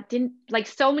 that didn't, like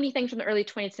so many things from the early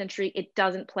 20th century, it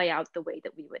doesn't play out the way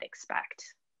that we would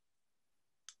expect.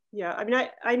 Yeah, I mean,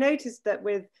 I noticed that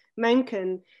with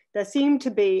Mencken, there seemed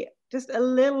to be just a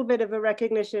little bit of a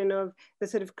recognition of the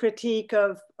sort of critique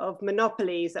of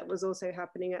monopolies that was also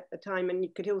happening at the time. And you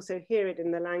could also hear it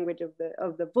in the language of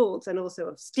the vaults and also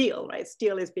of steel, right?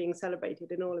 Steel is being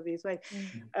celebrated in all of these ways.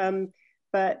 Mm-hmm.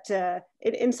 But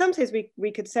in some sense,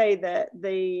 we could say that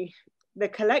the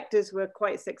collectors were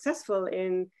quite successful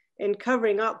in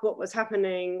covering up what was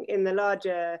happening in the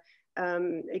larger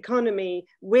economy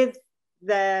with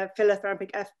their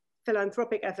philanthropic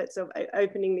efforts of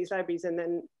opening these libraries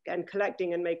and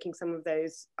collecting and making some of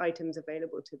those items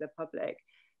available to the public.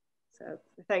 So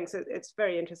thanks. It's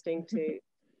very interesting to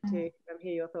hear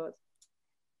your thoughts.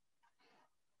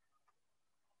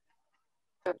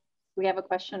 We have a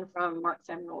question from Mark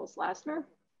Samuels Lassner.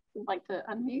 Would like to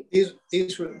unmute.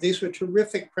 These were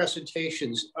terrific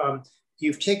presentations.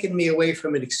 You've taken me away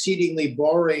from an exceedingly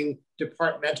boring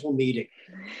departmental meeting,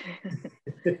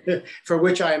 for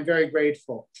which I am very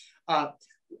grateful. I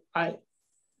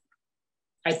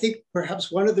think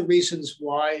perhaps one of the reasons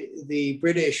why the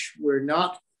British were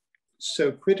not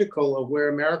so critical of where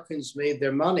Americans made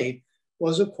their money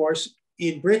was, of course,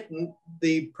 in Britain,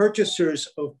 the purchasers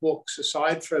of books,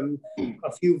 aside from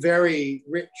a few very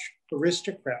rich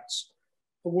aristocrats,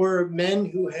 were men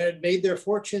who had made their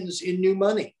fortunes in new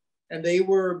money. And they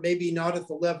were maybe not at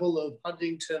the level of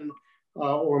Huntington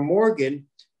or Morgan,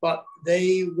 but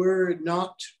they were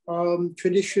not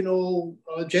traditional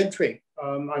gentry.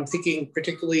 I'm thinking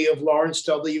particularly of Lawrence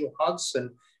W.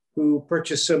 Hodgson, who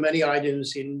purchased so many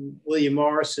items in William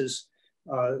Morris's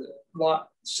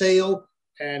sale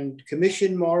and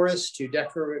commissioned Morris to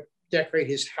decorate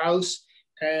his house,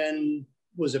 and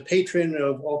was a patron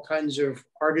of all kinds of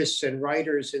artists and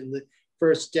writers in the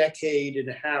first decade and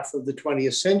a half of the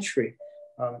 20th century.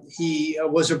 He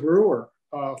was a brewer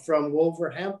from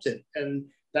Wolverhampton, and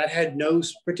that had no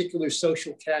particular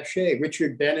social cachet.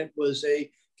 Richard Bennett was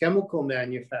a chemical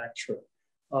manufacturer.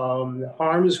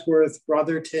 Harmsworth,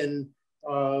 Brotherton,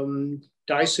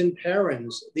 Dyson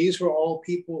Perrins, these were all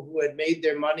people who had made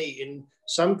their money in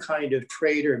some kind of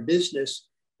trade or business,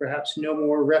 perhaps no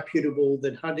more reputable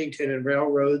than Huntington and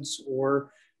Railroads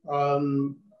or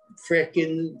Frick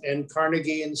and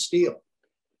Carnegie and Steel.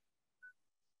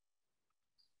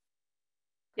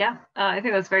 Yeah, I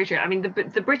think that's very true. I mean,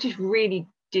 the British really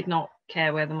did not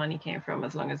care where the money came from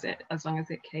as long as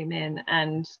it came in,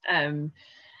 and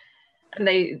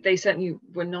they certainly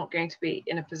were not going to be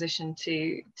in a position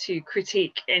to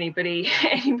critique anybody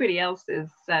else's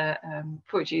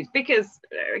fortunes, because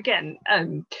again,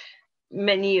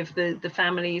 many of the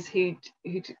families who'd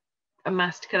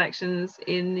amassed collections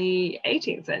in the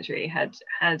 18th century had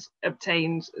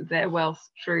obtained their wealth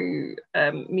through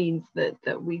means that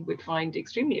we would find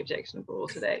extremely objectionable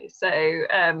today. So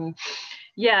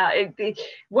yeah,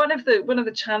 one of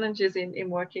the challenges in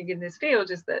working in this field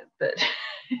is that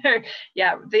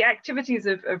yeah, the activities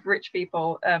of rich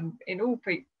people in all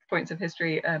points of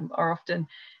history are often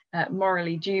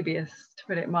morally dubious, to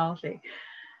put it mildly.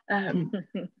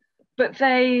 But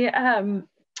they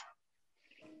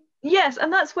yes,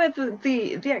 and that's where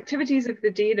the activities of the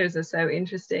dealers are so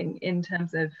interesting in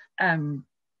terms of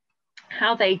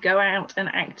how they go out and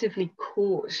actively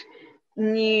court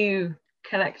new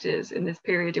collectors in this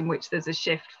period in which there's a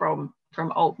shift from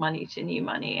old money to new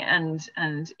money, and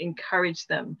encourage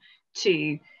them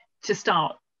to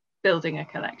start building a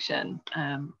collection,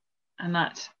 and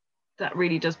that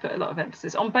really does put a lot of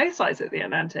emphasis on both sides of the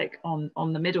Atlantic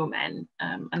on the middlemen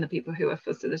and the people who are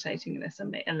facilitating this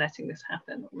and letting this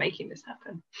happen, or making this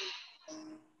happen.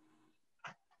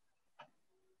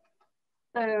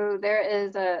 So there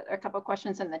is a couple of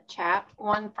questions in the chat.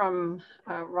 One from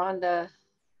Rhonda.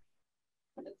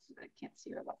 I can't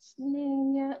see her last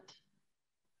name yet.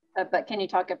 But can you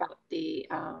talk about the,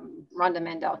 Rhonda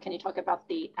Mandel, can you talk about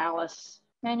the Alice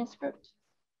manuscript?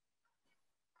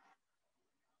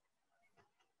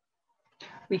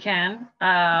 We can.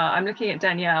 I'm looking at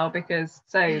Danielle because,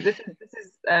 so this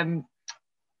is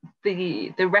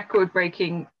the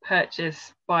record-breaking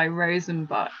purchase by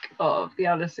Rosenbach of the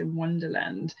Alice in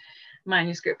Wonderland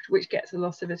manuscript, which gets a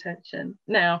lot of attention.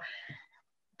 Now,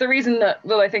 the reason that,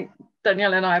 well, I think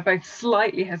Danielle and I are both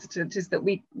slightly hesitant is that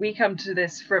we come to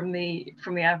this from the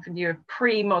avenue of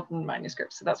pre-modern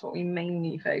manuscripts. So that's what we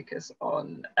mainly focus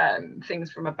on, things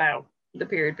from about the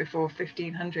period before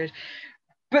 1500.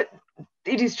 But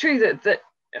it is true that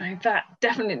that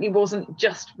definitely wasn't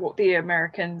just what the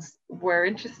Americans were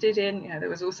interested in. You know, there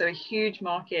was also a huge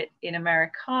market in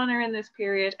Americana in this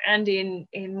period, and in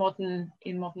modern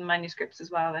manuscripts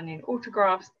as well, and in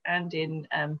autographs, and in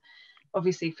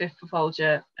obviously fifth for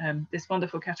Folger, this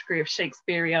wonderful category of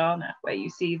Shakespeareana, where you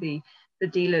see the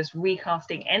dealers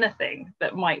recasting anything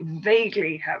that might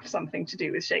vaguely have something to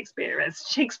do with Shakespeare as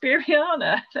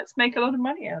Shakespeareana. Let's make a lot of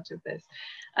money out of this.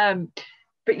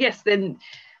 But yes, then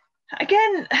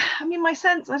again, I mean, my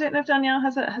sense, I don't know if Danielle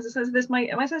has a sense of this,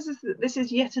 my sense is that this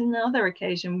is yet another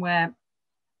occasion where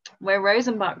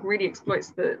Rosenbach really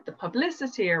exploits the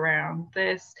publicity around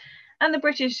this, and the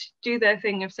British do their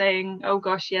thing of saying, oh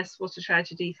gosh, yes, what a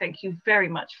tragedy, thank you very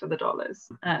much for the dollars.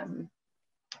 I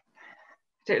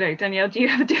don't know, Danielle, do you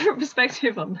have a different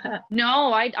perspective on that?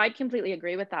 No, I completely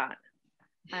agree with that.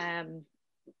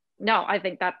 No, I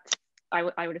think that I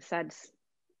would have said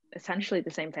essentially the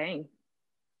same thing.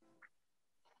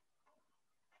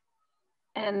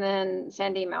 And then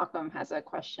Sandy Malcolm has a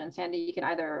question. Sandy, you can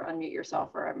either unmute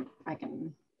yourself or I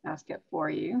can ask it for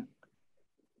you.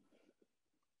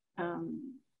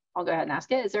 I'll go ahead and ask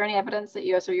it. Is there any evidence that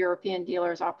US or European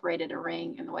dealers operated a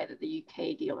ring in the way that the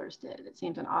UK dealers did? It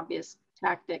seems an obvious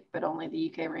tactic, but only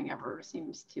the UK ring ever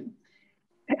seems to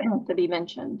be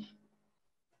mentioned.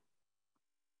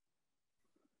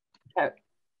 Oh.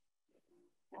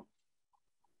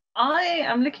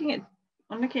 I'm looking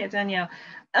at Danielle.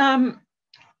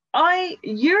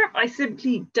 Europe, I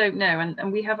simply don't know,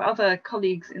 and we have other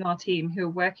colleagues in our team who are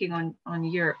working on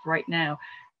Europe right now.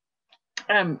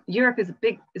 Europe is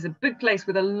a big place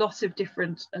with a lot of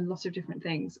different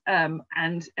things,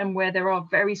 and where there are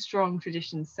very strong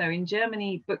traditions. So in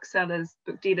Germany, book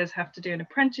dealers have to do an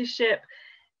apprenticeship.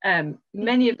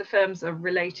 Many of the firms are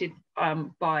related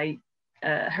by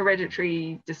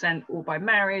hereditary descent or by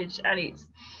marriage, and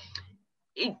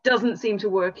it doesn't seem to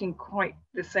work in quite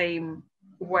the same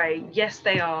way. Yes,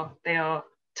 they are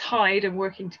tied and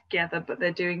working together, but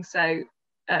they're doing so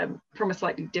from a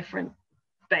slightly different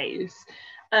base.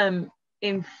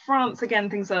 In France, again,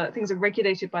 things are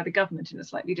regulated by the government in a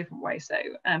slightly different way. So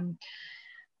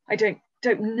I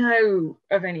don't know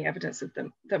of any evidence of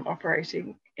them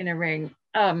operating in a ring.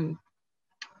 And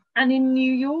in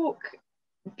New York,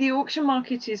 the auction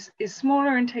market is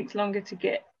smaller and takes longer to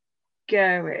get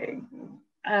going.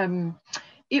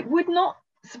 It would not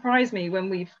surprise me when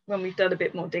we've done a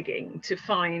bit more digging to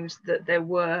find that there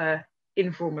were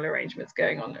informal arrangements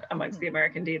going on amongst the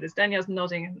American dealers. Danielle's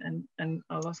nodding, and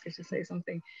I'll ask her to say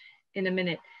something in a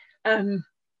minute.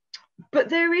 But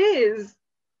there is,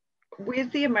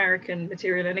 with the American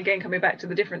material, and again coming back to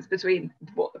the difference between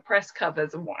what the press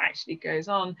covers and what actually goes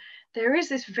on, there is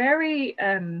this very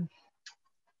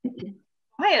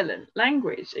violent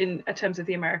language in terms of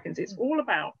the Americans. It's all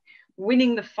about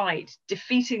winning the fight,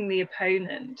 defeating the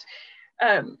opponent.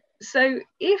 So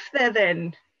if they're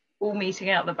then all meeting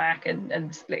out the back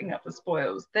and splitting up the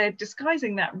spoils, they're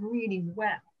disguising that really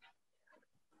well.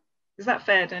 Is that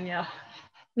fair, Danielle?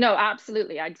 No,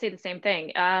 absolutely. I'd say the same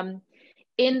thing.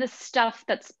 In the stuff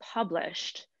that's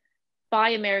published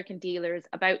by American dealers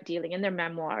about dealing, in their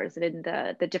memoirs and in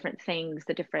the different things,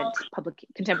 the different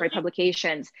contemporary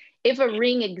publications, if a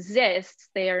ring exists,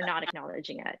 they are not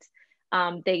acknowledging it.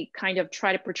 They kind of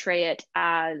try to portray it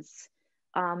as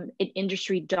an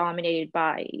industry dominated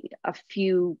by a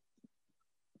few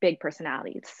big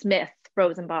personalities, Smith,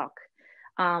 Rosenbach,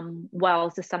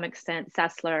 Wells to some extent,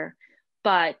 Sessler.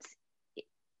 But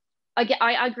again,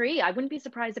 I agree. I wouldn't be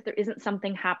surprised if there isn't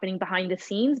something happening behind the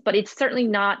scenes, but it's certainly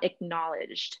not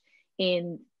acknowledged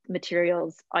in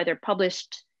materials either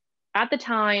published at the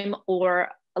time or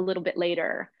a little bit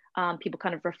later, people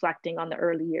kind of reflecting on the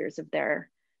early years of their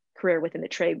career within the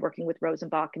trade, working with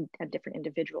Rosenbach and different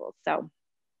individuals. So,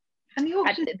 and the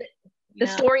auction, the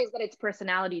story is that it's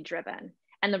personality driven,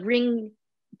 and the ring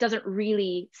doesn't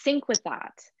really sync with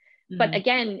that. But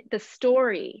again, the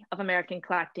story of American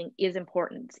collecting is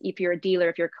important. If you're a dealer,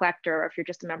 if you're a collector, or if you're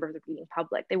just a member of the reading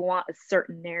public, they want a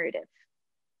certain narrative.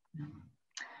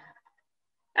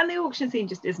 And the auction scene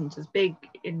just isn't as big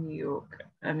in New York.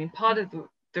 I mean, part of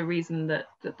the reason that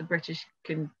the British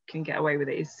can get away with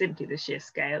it is simply the sheer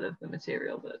scale of the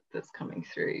material that's coming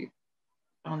through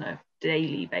on a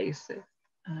daily basis.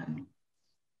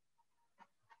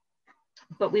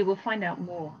 But we will find out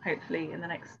more, hopefully, in the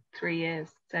next 3 years.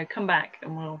 So come back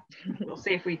and we'll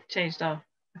see if we changed our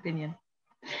opinion.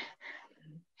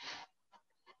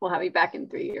 We'll have you back in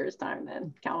 3 years' time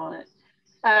then, count on it.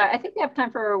 I think we have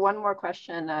time for one more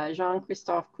question.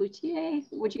 Jean-Christophe Cloutier,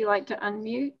 would you like to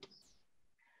unmute?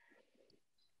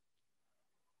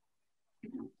 I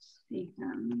don't see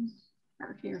him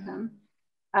or hear him.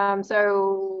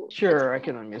 So sure, I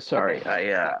can unmute. Sorry,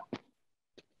 okay.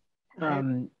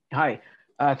 Hi.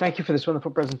 Thank you for this wonderful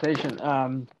presentation.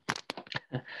 So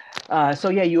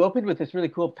yeah, you opened with this really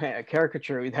cool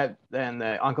caricature. We had, and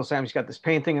Uncle Sam's got this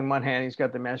painting in one hand, he's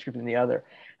got the manuscript in the other.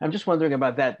 I'm just wondering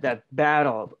about that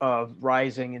battle of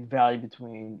rising in value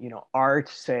between, you know, art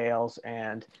sales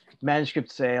and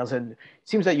manuscript sales. And it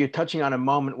seems that you're touching on a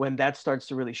moment when that starts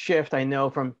to really shift. I know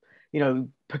from, you know,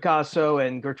 Picasso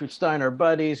and Gertrude Stein are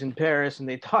buddies in Paris, and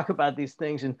they talk about these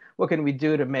things and what can we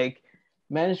do to make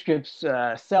manuscripts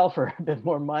sell for a bit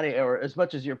more money, or as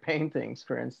much as your paintings,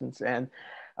 for instance. And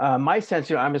my sense,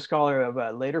 you know, I'm a scholar of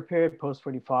a later period,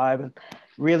 post-45, and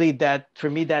really that, for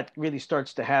me, that really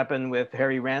starts to happen with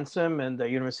Harry Ransom and the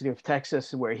University of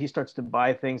Texas, where he starts to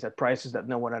buy things at prices that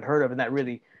no one had heard of, and that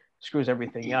really screws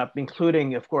everything up,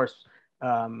 including, of course,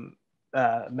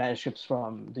 manuscripts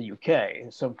from the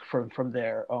UK, so from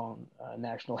their own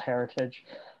national heritage.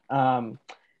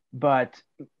 But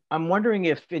I'm wondering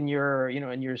if in your, you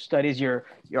know, in your studies,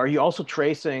 are you also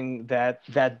tracing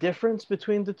that difference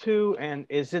between the two? And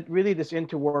is it really this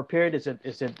interwar period? Is it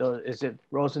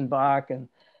Rosenbach and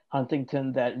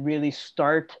Huntington that really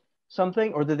start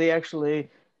something, or did they actually?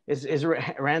 Is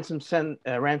Ransom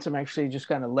actually just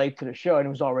kind of late to the show and it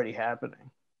was already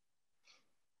happening?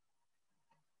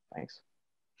 Thanks.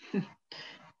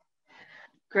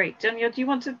 Great, Danielle, do you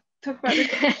want to talk about this?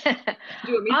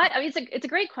 I mean, it's a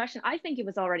great question. I think it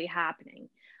was already happening.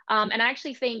 And I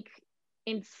actually think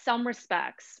in some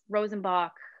respects,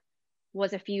 Rosenbach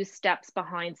was a few steps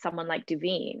behind someone like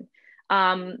Duveen.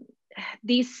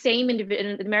 These same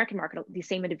individuals, in the American market, these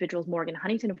same individuals, Morgan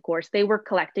Huntington, of course, they were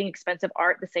collecting expensive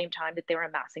art at the same time that they were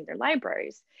amassing their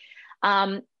libraries.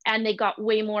 And they got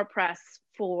way more press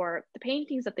for the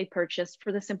paintings that they purchased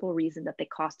for the simple reason that they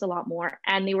cost a lot more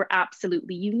and they were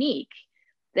absolutely unique.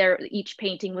 Each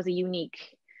painting was a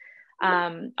unique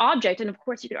object. And of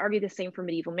course, you could argue the same for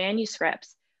medieval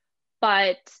manuscripts,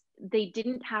 but they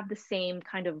didn't have the same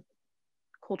kind of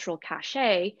cultural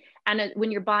cachet. And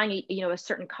when you're buying a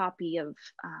certain copy of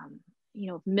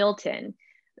Milton,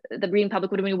 the reading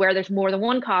public would have been aware there's more than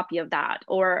one copy of that,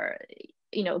 or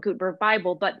Gutenberg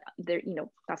Bible, but there,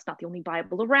 that's not the only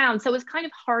Bible around. So it's kind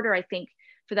of harder, I think,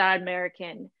 for that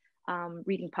American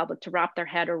reading public to wrap their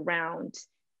head around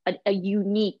a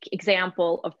unique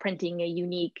example of printing, a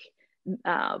unique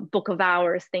book of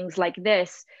hours, things like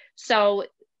this. So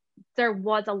there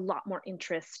was a lot more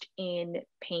interest in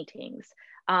paintings,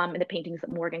 and the paintings that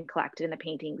Morgan collected and the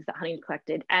paintings that Huntington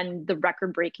collected, and the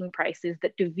record-breaking prices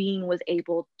that Duveen was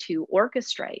able to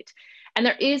orchestrate. And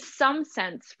there is some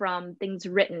sense from things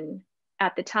written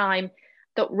at the time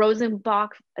that Rosenbach,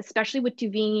 especially with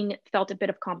Duveen, felt a bit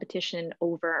of competition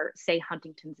over, say,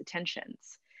 Huntington's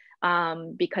attentions,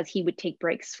 because he would take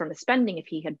breaks from his spending. If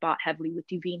he had bought heavily with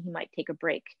Duveen, he might take a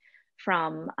break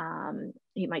from,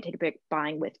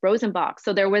 buying with Rosenbach.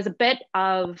 So there was a bit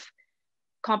of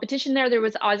competition there.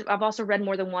 I've also read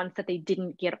more than once that they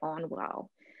didn't get on well.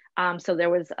 So there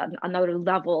was another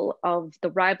level of the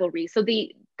rivalry. So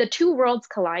the two worlds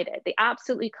collided. They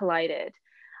absolutely collided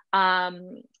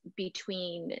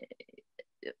between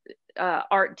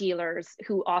art dealers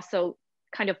who also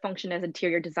kind of function as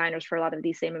interior designers for a lot of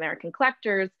these same American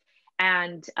collectors,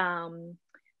 and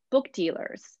book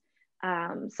dealers.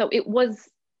 So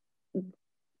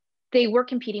they were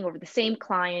competing over the same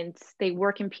clients. They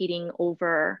were competing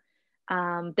over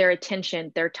their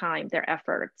attention, their time, their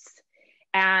efforts.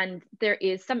 And there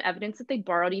is some evidence that they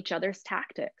borrowed each other's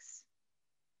tactics,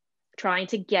 trying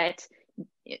to get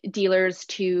dealers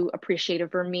to appreciate a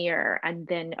Vermeer and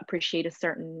then appreciate a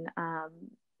certain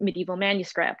medieval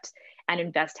manuscript and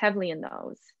invest heavily in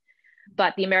those.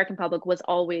 but the American public was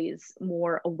always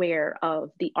more aware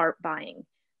of the art buying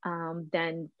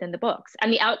than the books.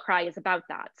 And the outcry is about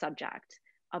that subject,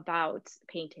 about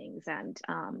paintings and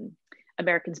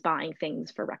Americans buying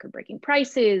things for record-breaking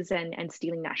prices and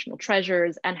stealing national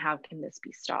treasures, and how can this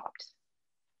be stopped?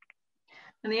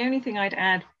 And the only thing I'd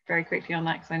add very quickly on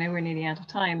that, because I know we're nearly out of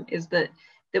time, is that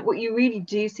what you really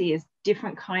do see is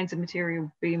different kinds of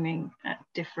material booming at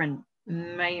different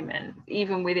moments,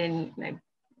 even within, you know,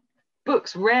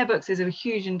 books. Rare books is a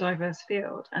huge and diverse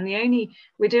field, and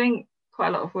we're doing quite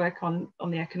a lot of work on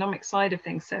the economic side of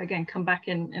things. So again, come back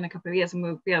in a couple of years and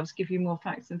we'll be able to give you more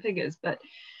facts and figures. But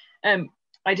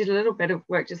I did a little bit of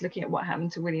work just looking at what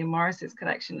happened to William Morris's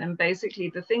collection, and basically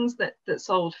the things that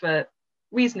sold for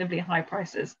reasonably high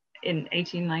prices in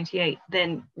 1898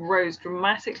 then rose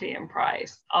dramatically in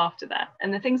price after that,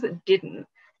 and the things that didn't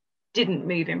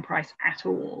move in price at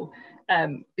all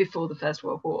before the First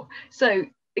World War. So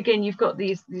again, you've got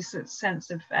these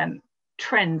sense of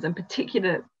trends, and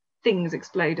particular things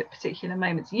explode at particular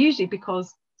moments, usually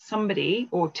because somebody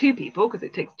or two people, because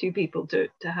it takes two people to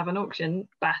have an auction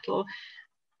battle,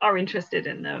 are interested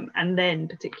in them, and then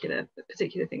particular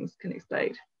things can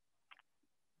explode.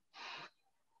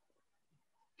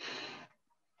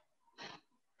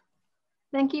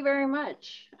 Thank you very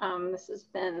much. This has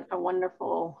been a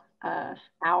wonderful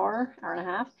hour and a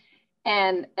half.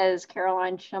 And as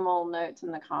Caroline Schimmel notes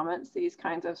in the comments, these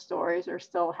kinds of stories are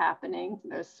still happening.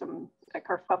 There's a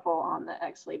kerfuffle on the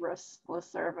Ex Libris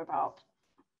listserv about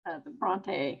the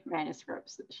Bronte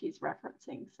manuscripts that she's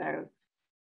referencing. So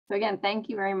again, thank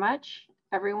you very much,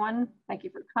 everyone. Thank you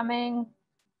for coming.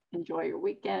 Enjoy your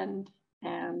weekend,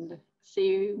 and see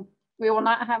you. We will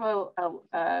not have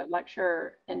a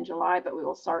lecture in July, but we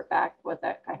will start back with,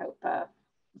 I hope, a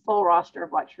full roster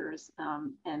of lectures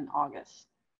in August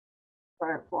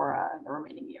for the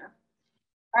remaining year.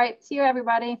 All right, see you,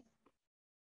 everybody.